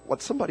message,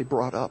 what somebody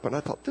brought up, and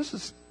I thought, this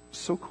is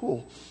so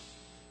cool.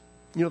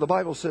 You know, the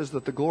Bible says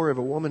that the glory of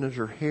a woman is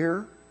her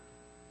hair.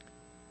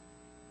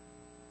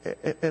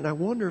 And I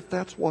wonder if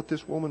that's what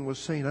this woman was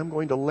saying. I'm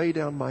going to lay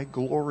down my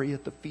glory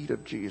at the feet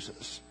of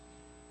Jesus.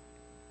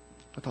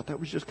 I thought that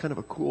was just kind of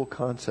a cool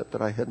concept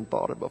that I hadn't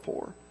thought of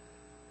before.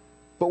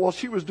 But while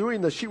she was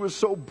doing this, she was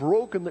so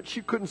broken that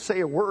she couldn't say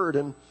a word.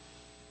 And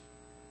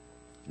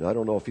I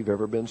don't know if you've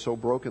ever been so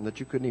broken that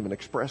you couldn't even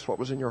express what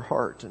was in your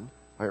heart. And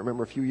I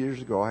remember a few years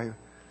ago,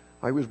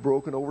 I was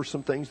broken over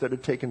some things that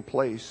had taken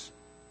place.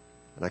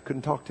 And I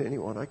couldn't talk to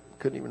anyone. I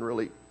couldn't even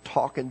really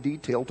talk in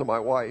detail to my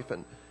wife.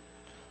 And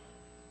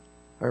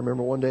I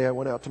remember one day I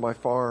went out to my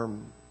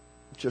farm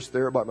just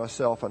there by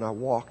myself, and I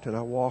walked and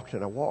I walked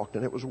and I walked,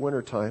 and it was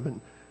wintertime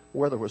and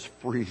weather was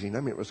freezing.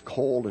 I mean, it was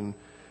cold and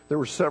there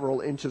were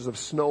several inches of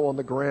snow on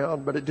the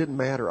ground, but it didn't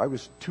matter. I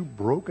was too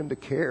broken to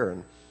care.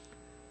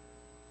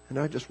 And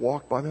I just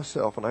walked by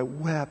myself and I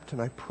wept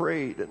and I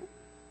prayed and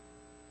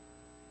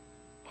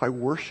I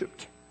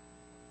worshiped.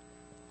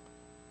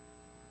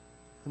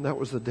 And that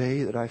was the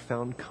day that I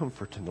found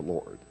comfort in the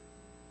Lord.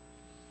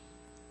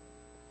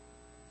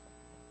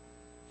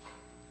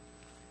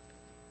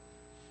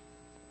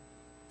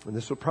 And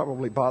this would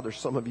probably bother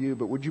some of you,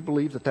 but would you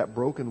believe that that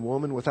broken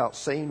woman, without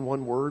saying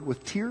one word,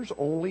 with tears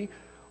only,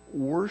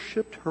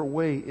 worshiped her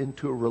way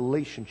into a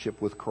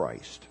relationship with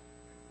Christ?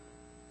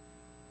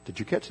 Did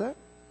you catch that?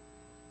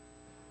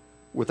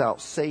 Without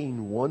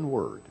saying one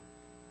word,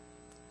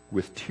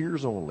 with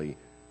tears only,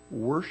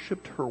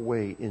 worshiped her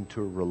way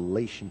into a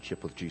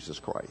relationship with Jesus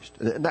Christ.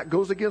 And that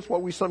goes against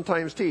what we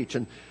sometimes teach.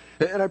 And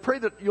I pray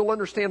that you'll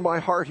understand my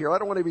heart here. I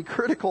don't want to be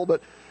critical,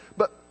 but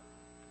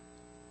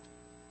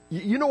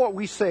you know what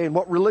we say and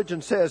what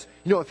religion says.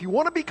 You know, if you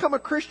want to become a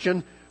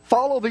Christian,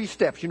 follow these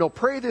steps. You know,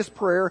 pray this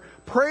prayer,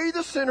 pray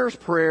the sinner's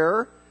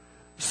prayer,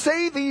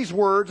 say these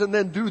words, and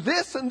then do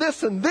this and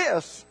this and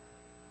this.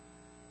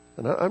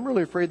 And I'm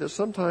really afraid that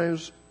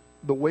sometimes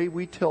the way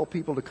we tell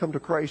people to come to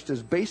Christ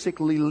is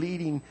basically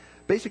leading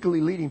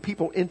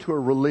people into a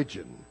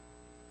religion.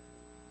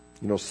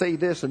 You know, say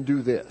this and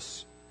do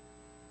this.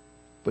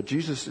 But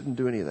Jesus didn't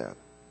do any of that.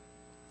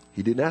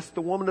 He didn't ask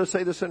the woman to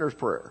say the sinner's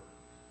prayer.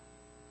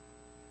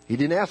 He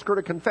didn't ask her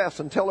to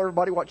confess and tell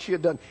everybody what she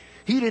had done.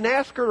 He didn't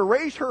ask her to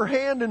raise her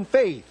hand in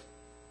faith.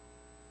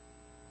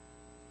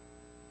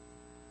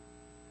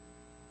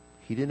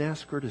 He didn't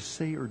ask her to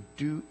say or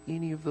do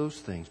any of those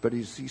things. But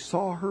as he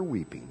saw her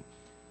weeping,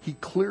 he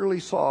clearly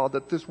saw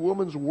that this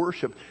woman's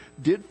worship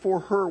did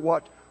for her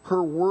what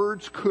her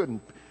words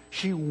couldn't.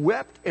 She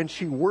wept and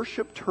she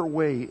worshiped her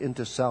way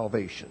into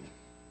salvation.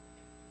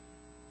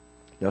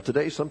 Now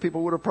today, some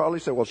people would have probably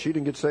said, well, she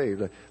didn't get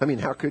saved. I mean,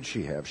 how could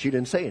she have? She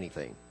didn't say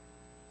anything.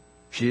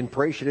 She didn't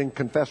pray. She didn't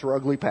confess her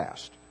ugly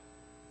past.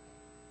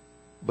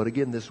 But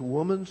again, this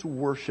woman's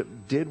worship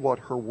did what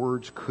her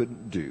words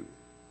couldn't do.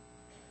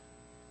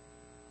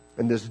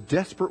 And this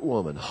desperate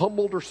woman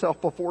humbled herself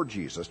before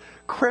Jesus,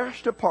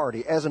 crashed a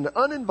party as an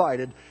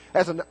uninvited,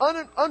 as an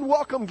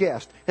unwelcome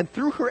guest, and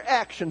through her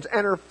actions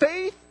and her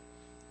faith,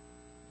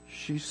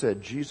 she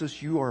said,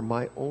 Jesus, you are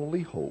my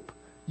only hope.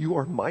 You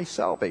are my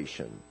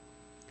salvation.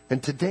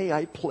 And today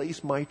I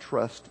place my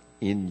trust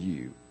in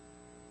you.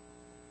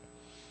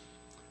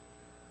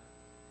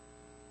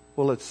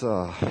 Well, let's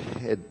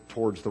head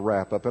towards the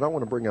wrap-up. And I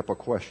want to bring up a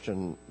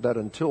question that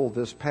until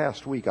this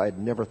past week, I had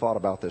never thought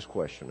about this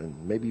question.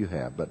 And maybe you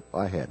have, but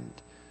I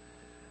hadn't.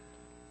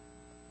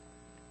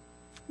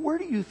 Where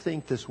do you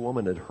think this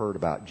woman had heard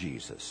about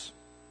Jesus?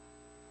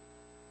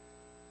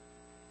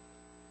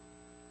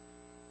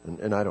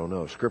 And I don't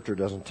know. Scripture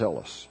doesn't tell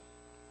us.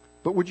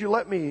 But would you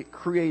let me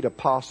create a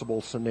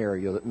possible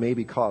scenario that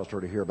maybe caused her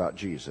to hear about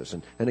Jesus?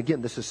 And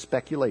again, this is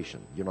speculation.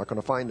 You're not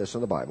going to find this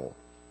in the Bible.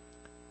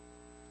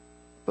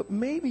 But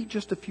maybe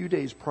just a few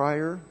days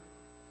prior,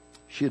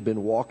 she had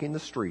been walking the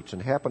streets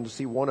and happened to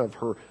see one of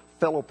her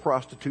fellow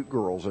prostitute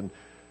girls. And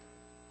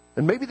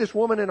maybe this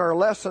woman in our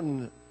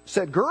lesson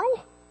said,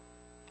 "Girl,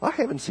 I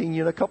haven't seen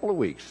you in a couple of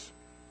weeks.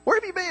 Where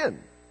have you been?"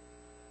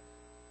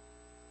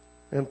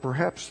 And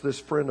perhaps this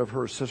friend of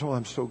hers says, "Oh,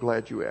 I'm so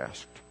glad you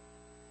asked.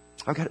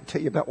 I've got to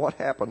tell you about what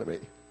happened to me.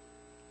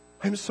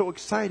 I'm so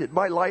excited.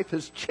 My life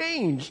has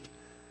changed."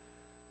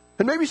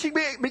 And maybe she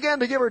began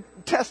to give her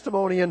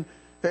testimony, and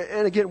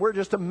again, we're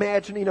just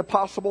imagining a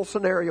possible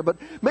scenario, but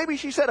maybe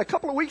she said, "A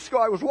couple of weeks ago,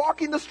 I was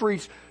walking the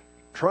streets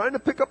trying to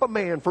pick up a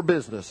man for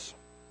business.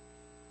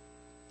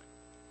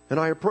 And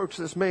I approached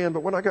this man,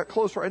 but when I got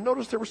closer, I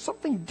noticed there was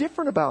something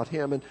different about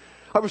him, and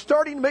I was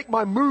starting to make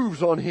my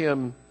moves on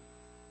him.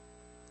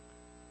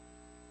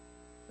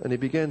 And he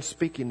began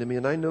speaking to me,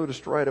 and I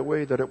noticed right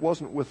away that it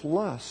wasn't with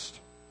lust,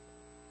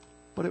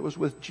 but it was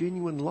with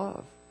genuine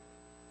love.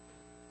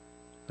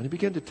 And he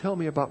began to tell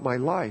me about my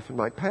life and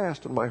my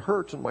past and my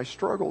hurts and my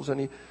struggles. And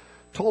he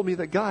told me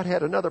that God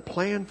had another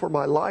plan for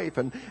my life,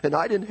 and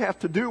I didn't have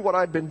to do what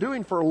I'd been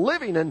doing for a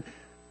living. And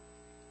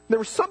there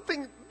was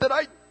something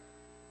that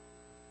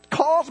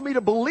caused me to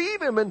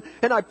believe him, and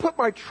I put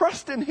my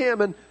trust in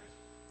him. And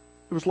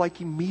it was like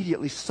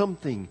immediately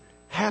something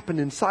happened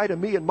inside of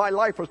me, and my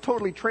life was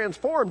totally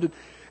transformed.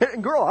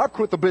 And girl, I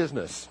quit the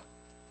business.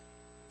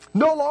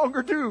 No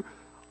longer do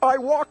I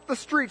walk the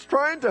streets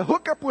trying to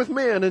hook up with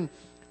men.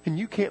 And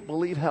you can't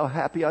believe how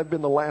happy I've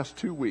been the last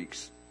 2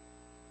 weeks.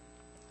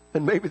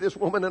 And maybe this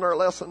woman in our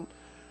lesson,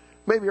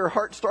 maybe her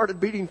heart started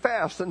beating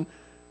fast and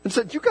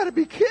said, "You got to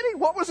be kidding.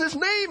 What was his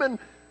name?"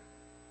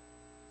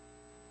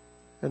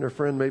 And her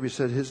friend maybe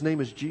said, "His name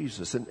is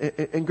Jesus."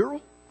 And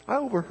girl, I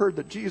overheard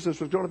that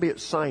Jesus was going to be at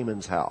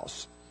Simon's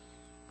house.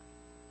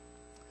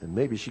 And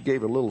maybe she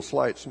gave a little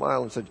slight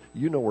smile and said,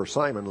 "You know where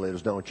Simon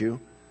lives, don't you?"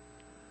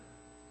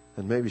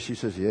 And maybe she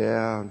says,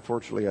 "Yeah,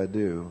 unfortunately I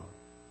do.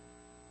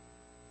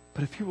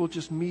 But if you will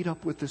just meet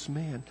up with this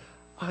man,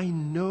 I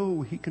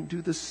know he can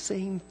do the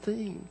same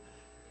thing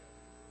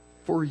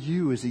for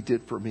you as he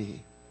did for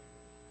me."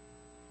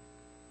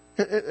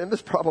 And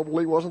this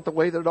probably wasn't the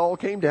way that it all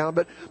came down,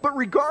 but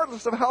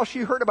regardless of how she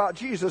heard about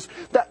Jesus,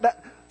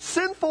 that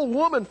sinful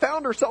woman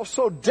found herself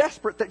so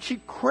desperate that she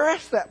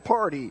crashed that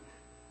party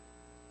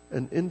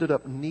and ended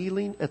up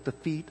kneeling at the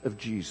feet of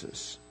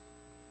Jesus.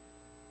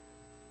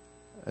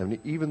 And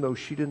even though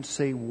she didn't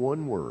say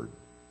one word,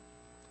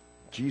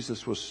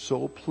 Jesus was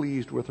so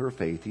pleased with her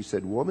faith, he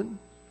said, "Woman,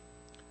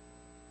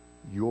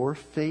 your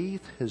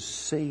faith has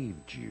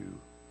saved you.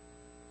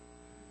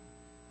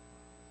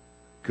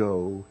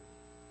 Go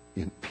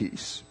in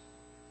peace."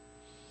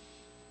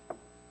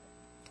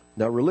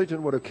 Now,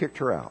 religion would have kicked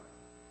her out.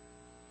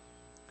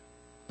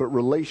 But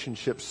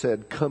relationship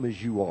said, "Come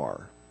as you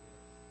are."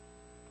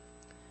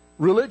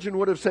 Religion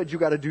would have said, "You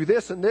got to do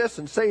this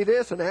and say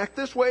this and act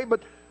this way."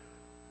 But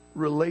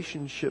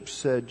relationship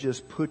said,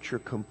 "Just put your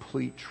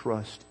complete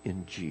trust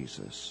in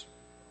Jesus."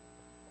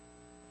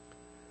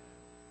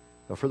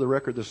 Now, for the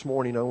record this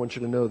morning, I want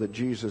you to know that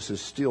Jesus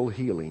is still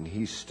healing.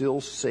 He's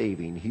still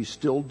saving. He's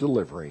still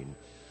delivering.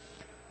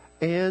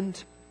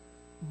 And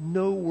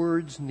no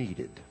words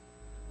needed.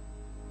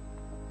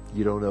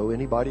 You don't owe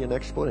anybody an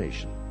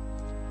explanation.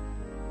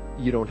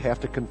 You don't have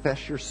to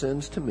confess your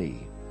sins to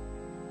me.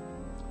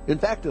 In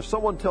fact, if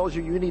someone tells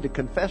you need to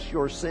confess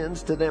your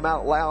sins to them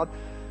out loud,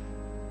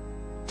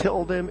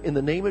 tell them in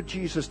the name of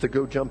Jesus to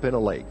go jump in a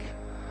lake.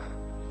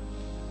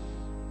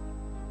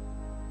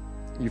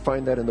 You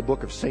find that in the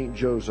book of St.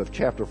 Joseph,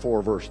 chapter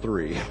 4, verse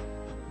 3.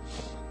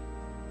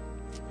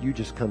 You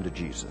just come to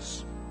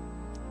Jesus.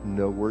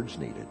 No words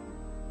needed.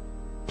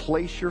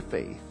 Place your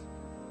faith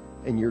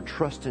and your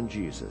trust in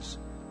Jesus,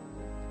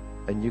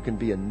 and you can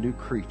be a new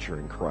creature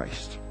in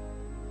Christ.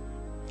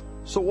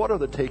 So what are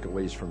the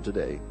takeaways from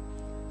today?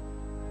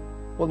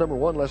 Well, number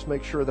one, let's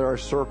make sure that our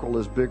circle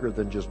is bigger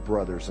than just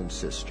brothers and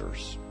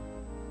sisters.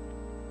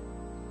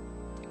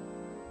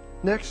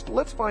 Next,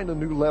 let's find a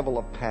new level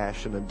of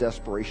passion and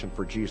desperation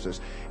for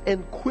Jesus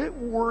and quit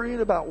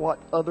worrying about what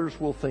others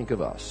will think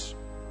of us.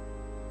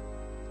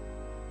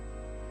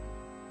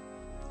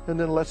 And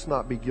then let's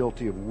not be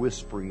guilty of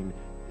whispering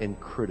and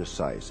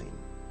criticizing.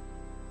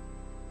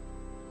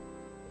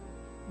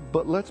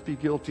 But let's be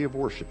guilty of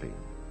worshiping.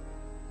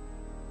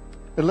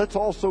 And let's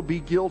also be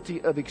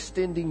guilty of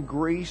extending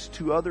grace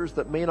to others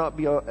that may not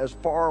be as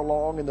far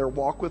along in their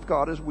walk with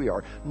God as we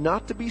are.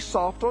 Not to be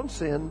soft on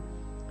sin,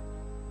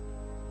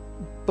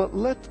 but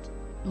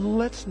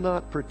let's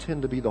not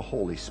pretend to be the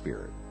Holy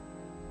Spirit.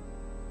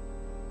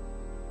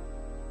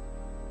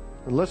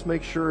 And let's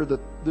make sure that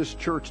this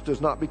church does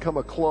not become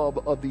a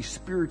club of the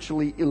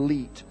spiritually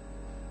elite,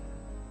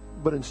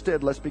 but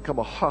instead let's become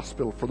a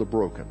hospital for the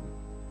broken.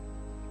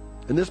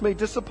 And this may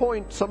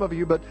disappoint some of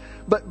you,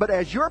 but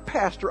as your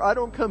pastor, I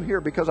don't come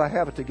here because I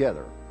have it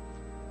together.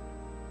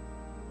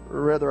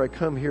 Rather, I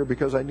come here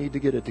because I need to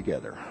get it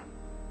together.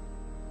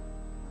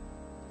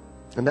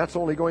 And that's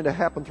only going to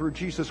happen through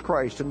Jesus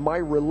Christ and my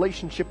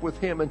relationship with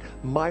Him and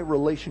my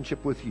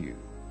relationship with you.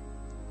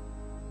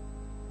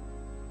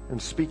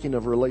 And speaking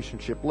of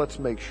relationship, let's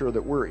make sure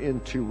that we're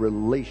into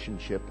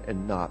relationship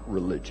and not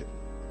religion.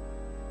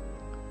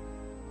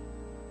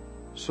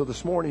 So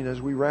this morning,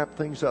 as we wrap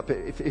things up,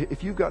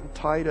 if you've gotten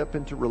tied up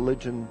into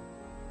religion,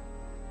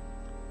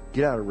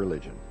 get out of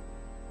religion.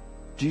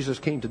 Jesus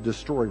came to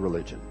destroy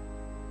religion.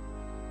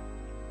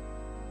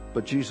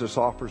 But Jesus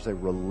offers a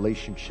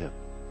relationship,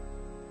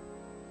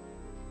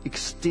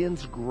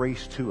 extends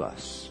grace to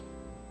us.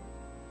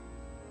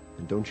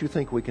 And don't you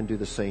think we can do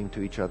the same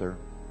to each other?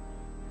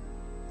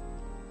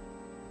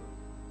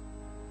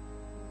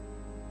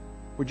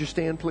 Would you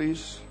stand,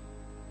 please?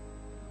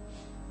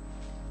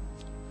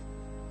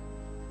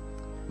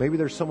 Maybe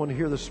there's someone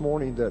here this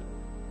morning that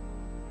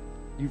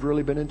you've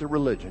really been into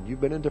religion.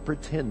 You've been into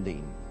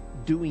pretending,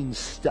 doing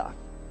stuff.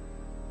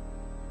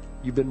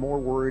 You've been more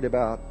worried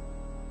about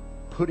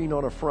putting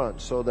on a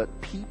front so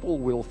that people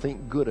will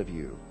think good of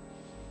you.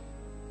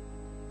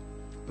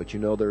 But you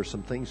know there are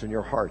some things in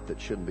your heart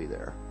that shouldn't be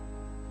there.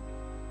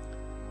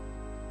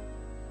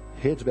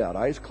 Heads bowed,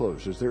 eyes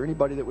closed. Is there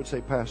anybody that would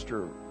say,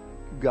 Pastor,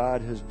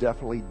 God has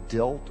definitely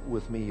dealt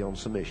with me on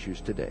some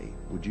issues today?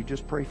 Would you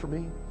just pray for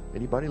me?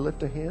 Anybody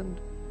lift a hand?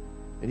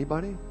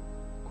 Anybody?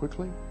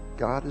 Quickly.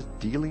 God is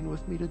dealing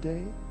with me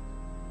today.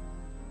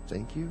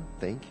 Thank you.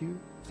 Thank you.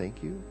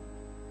 Thank you.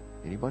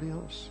 Anybody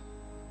else?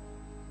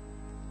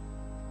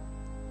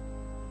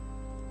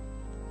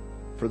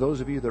 For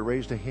those of you that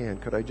raised a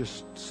hand, could I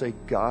just say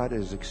God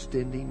is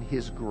extending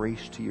His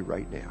grace to you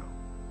right now?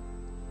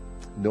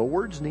 No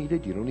words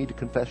needed. You don't need to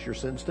confess your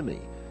sins to me.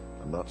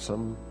 I'm not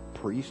some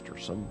priest or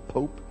some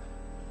pope.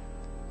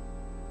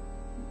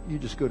 You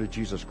just go to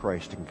Jesus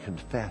Christ and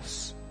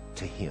confess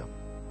to Him.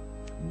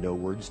 No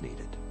words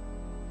needed.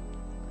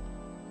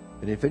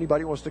 And if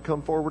anybody wants to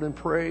come forward and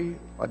pray,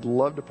 I'd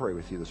love to pray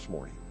with you this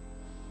morning.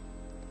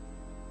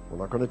 We're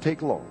not going to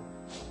take long.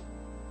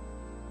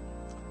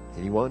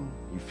 Anyone?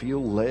 You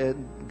feel led?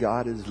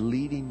 God is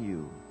leading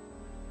you.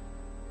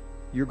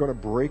 You're going to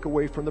break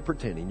away from the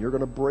pretending. You're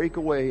going to break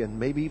away and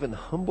maybe even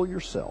humble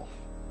yourself.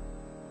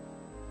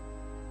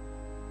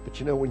 But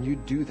you know, when you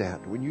do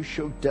that, when you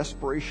show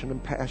desperation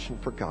and passion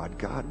for God,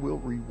 God will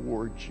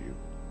reward you.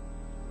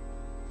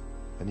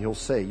 And He'll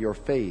say, your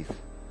faith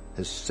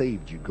has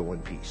saved you. Go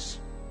in peace.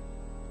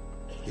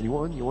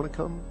 Anyone? You want to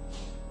come?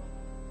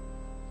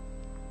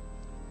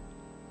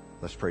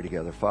 Let's pray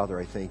together. Father,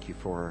 I thank you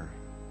for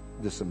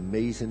this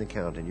amazing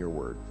account in your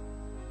word.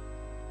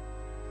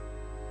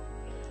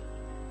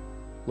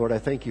 Lord, I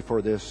thank you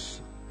for this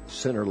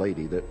sinner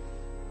lady that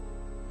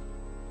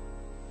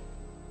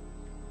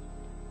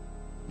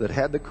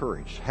had the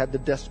courage, had the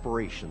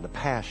desperation, the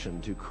passion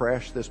to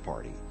crash this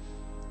party.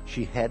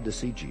 She had to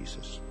see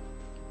Jesus.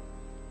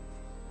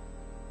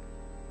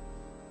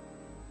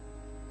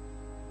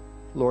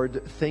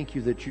 Lord, thank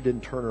you that you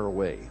didn't turn her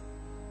away.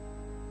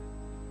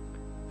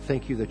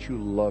 Thank you that you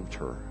loved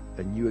her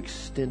and you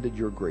extended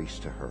your grace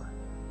to her.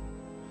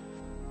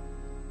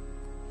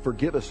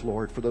 Forgive us,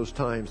 Lord, for those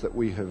times that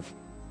we have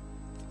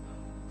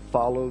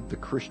followed the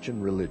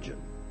Christian religion.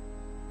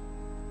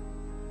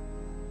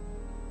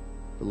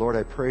 But Lord,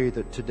 I pray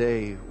that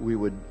today we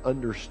would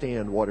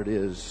understand what it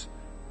is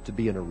to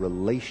be in a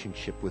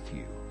relationship with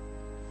you.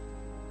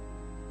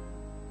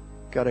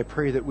 God, I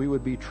pray that we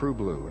would be true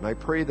blue, and I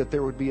pray that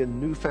there would be a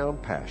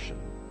newfound passion.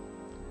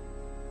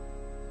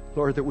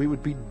 Lord, that we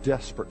would be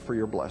desperate for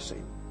your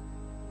blessing.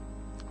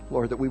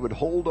 Lord, that we would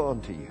hold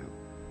on to you.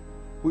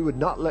 We would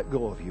not let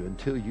go of you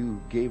until you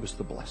gave us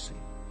the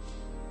blessing.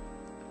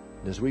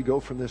 And as we go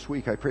from this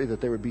week, I pray that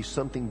there would be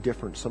something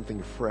different,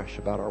 something fresh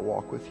about our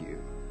walk with you.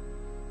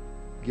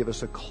 Give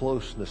us a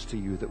closeness to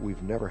you that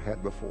we've never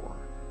had before.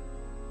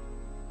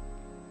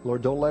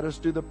 Lord, don't let us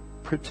do the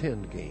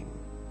pretend game.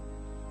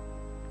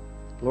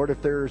 Lord,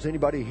 if there's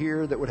anybody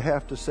here that would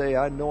have to say,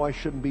 I know I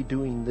shouldn't be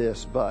doing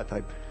this, but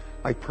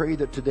I pray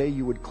that today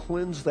you would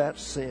cleanse that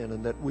sin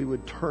and that we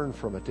would turn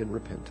from it in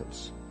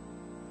repentance.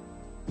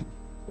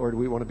 Lord,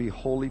 we want to be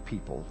holy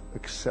people,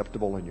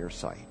 acceptable in your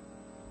sight.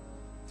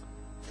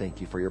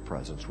 Thank you for your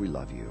presence. We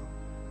love you.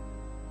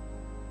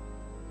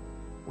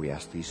 We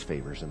ask these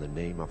favors in the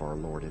name of our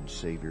Lord and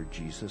Savior,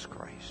 Jesus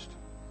Christ.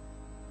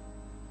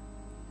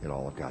 And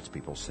all of God's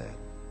people said,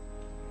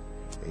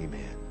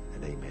 amen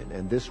and amen.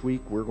 And this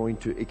week, we're going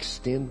to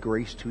extend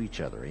grace to each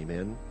other.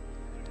 Amen.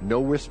 No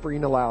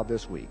whispering allowed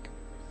this week.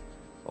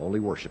 Only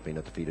worshiping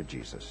at the feet of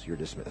Jesus. You're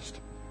dismissed.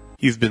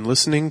 You've been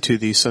listening to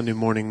the Sunday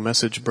morning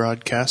message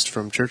broadcast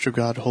from Church of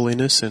God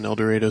Holiness in El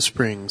Dorado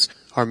Springs.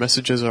 Our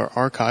messages are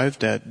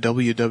archived at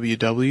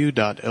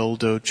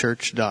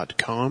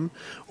www.eldochurch.com,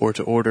 or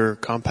to order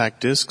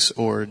compact discs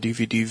or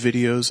DVD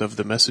videos of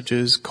the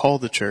messages, call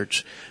the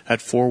church at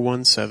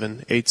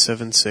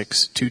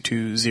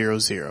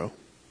 417-876-2200.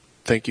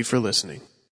 Thank you for listening.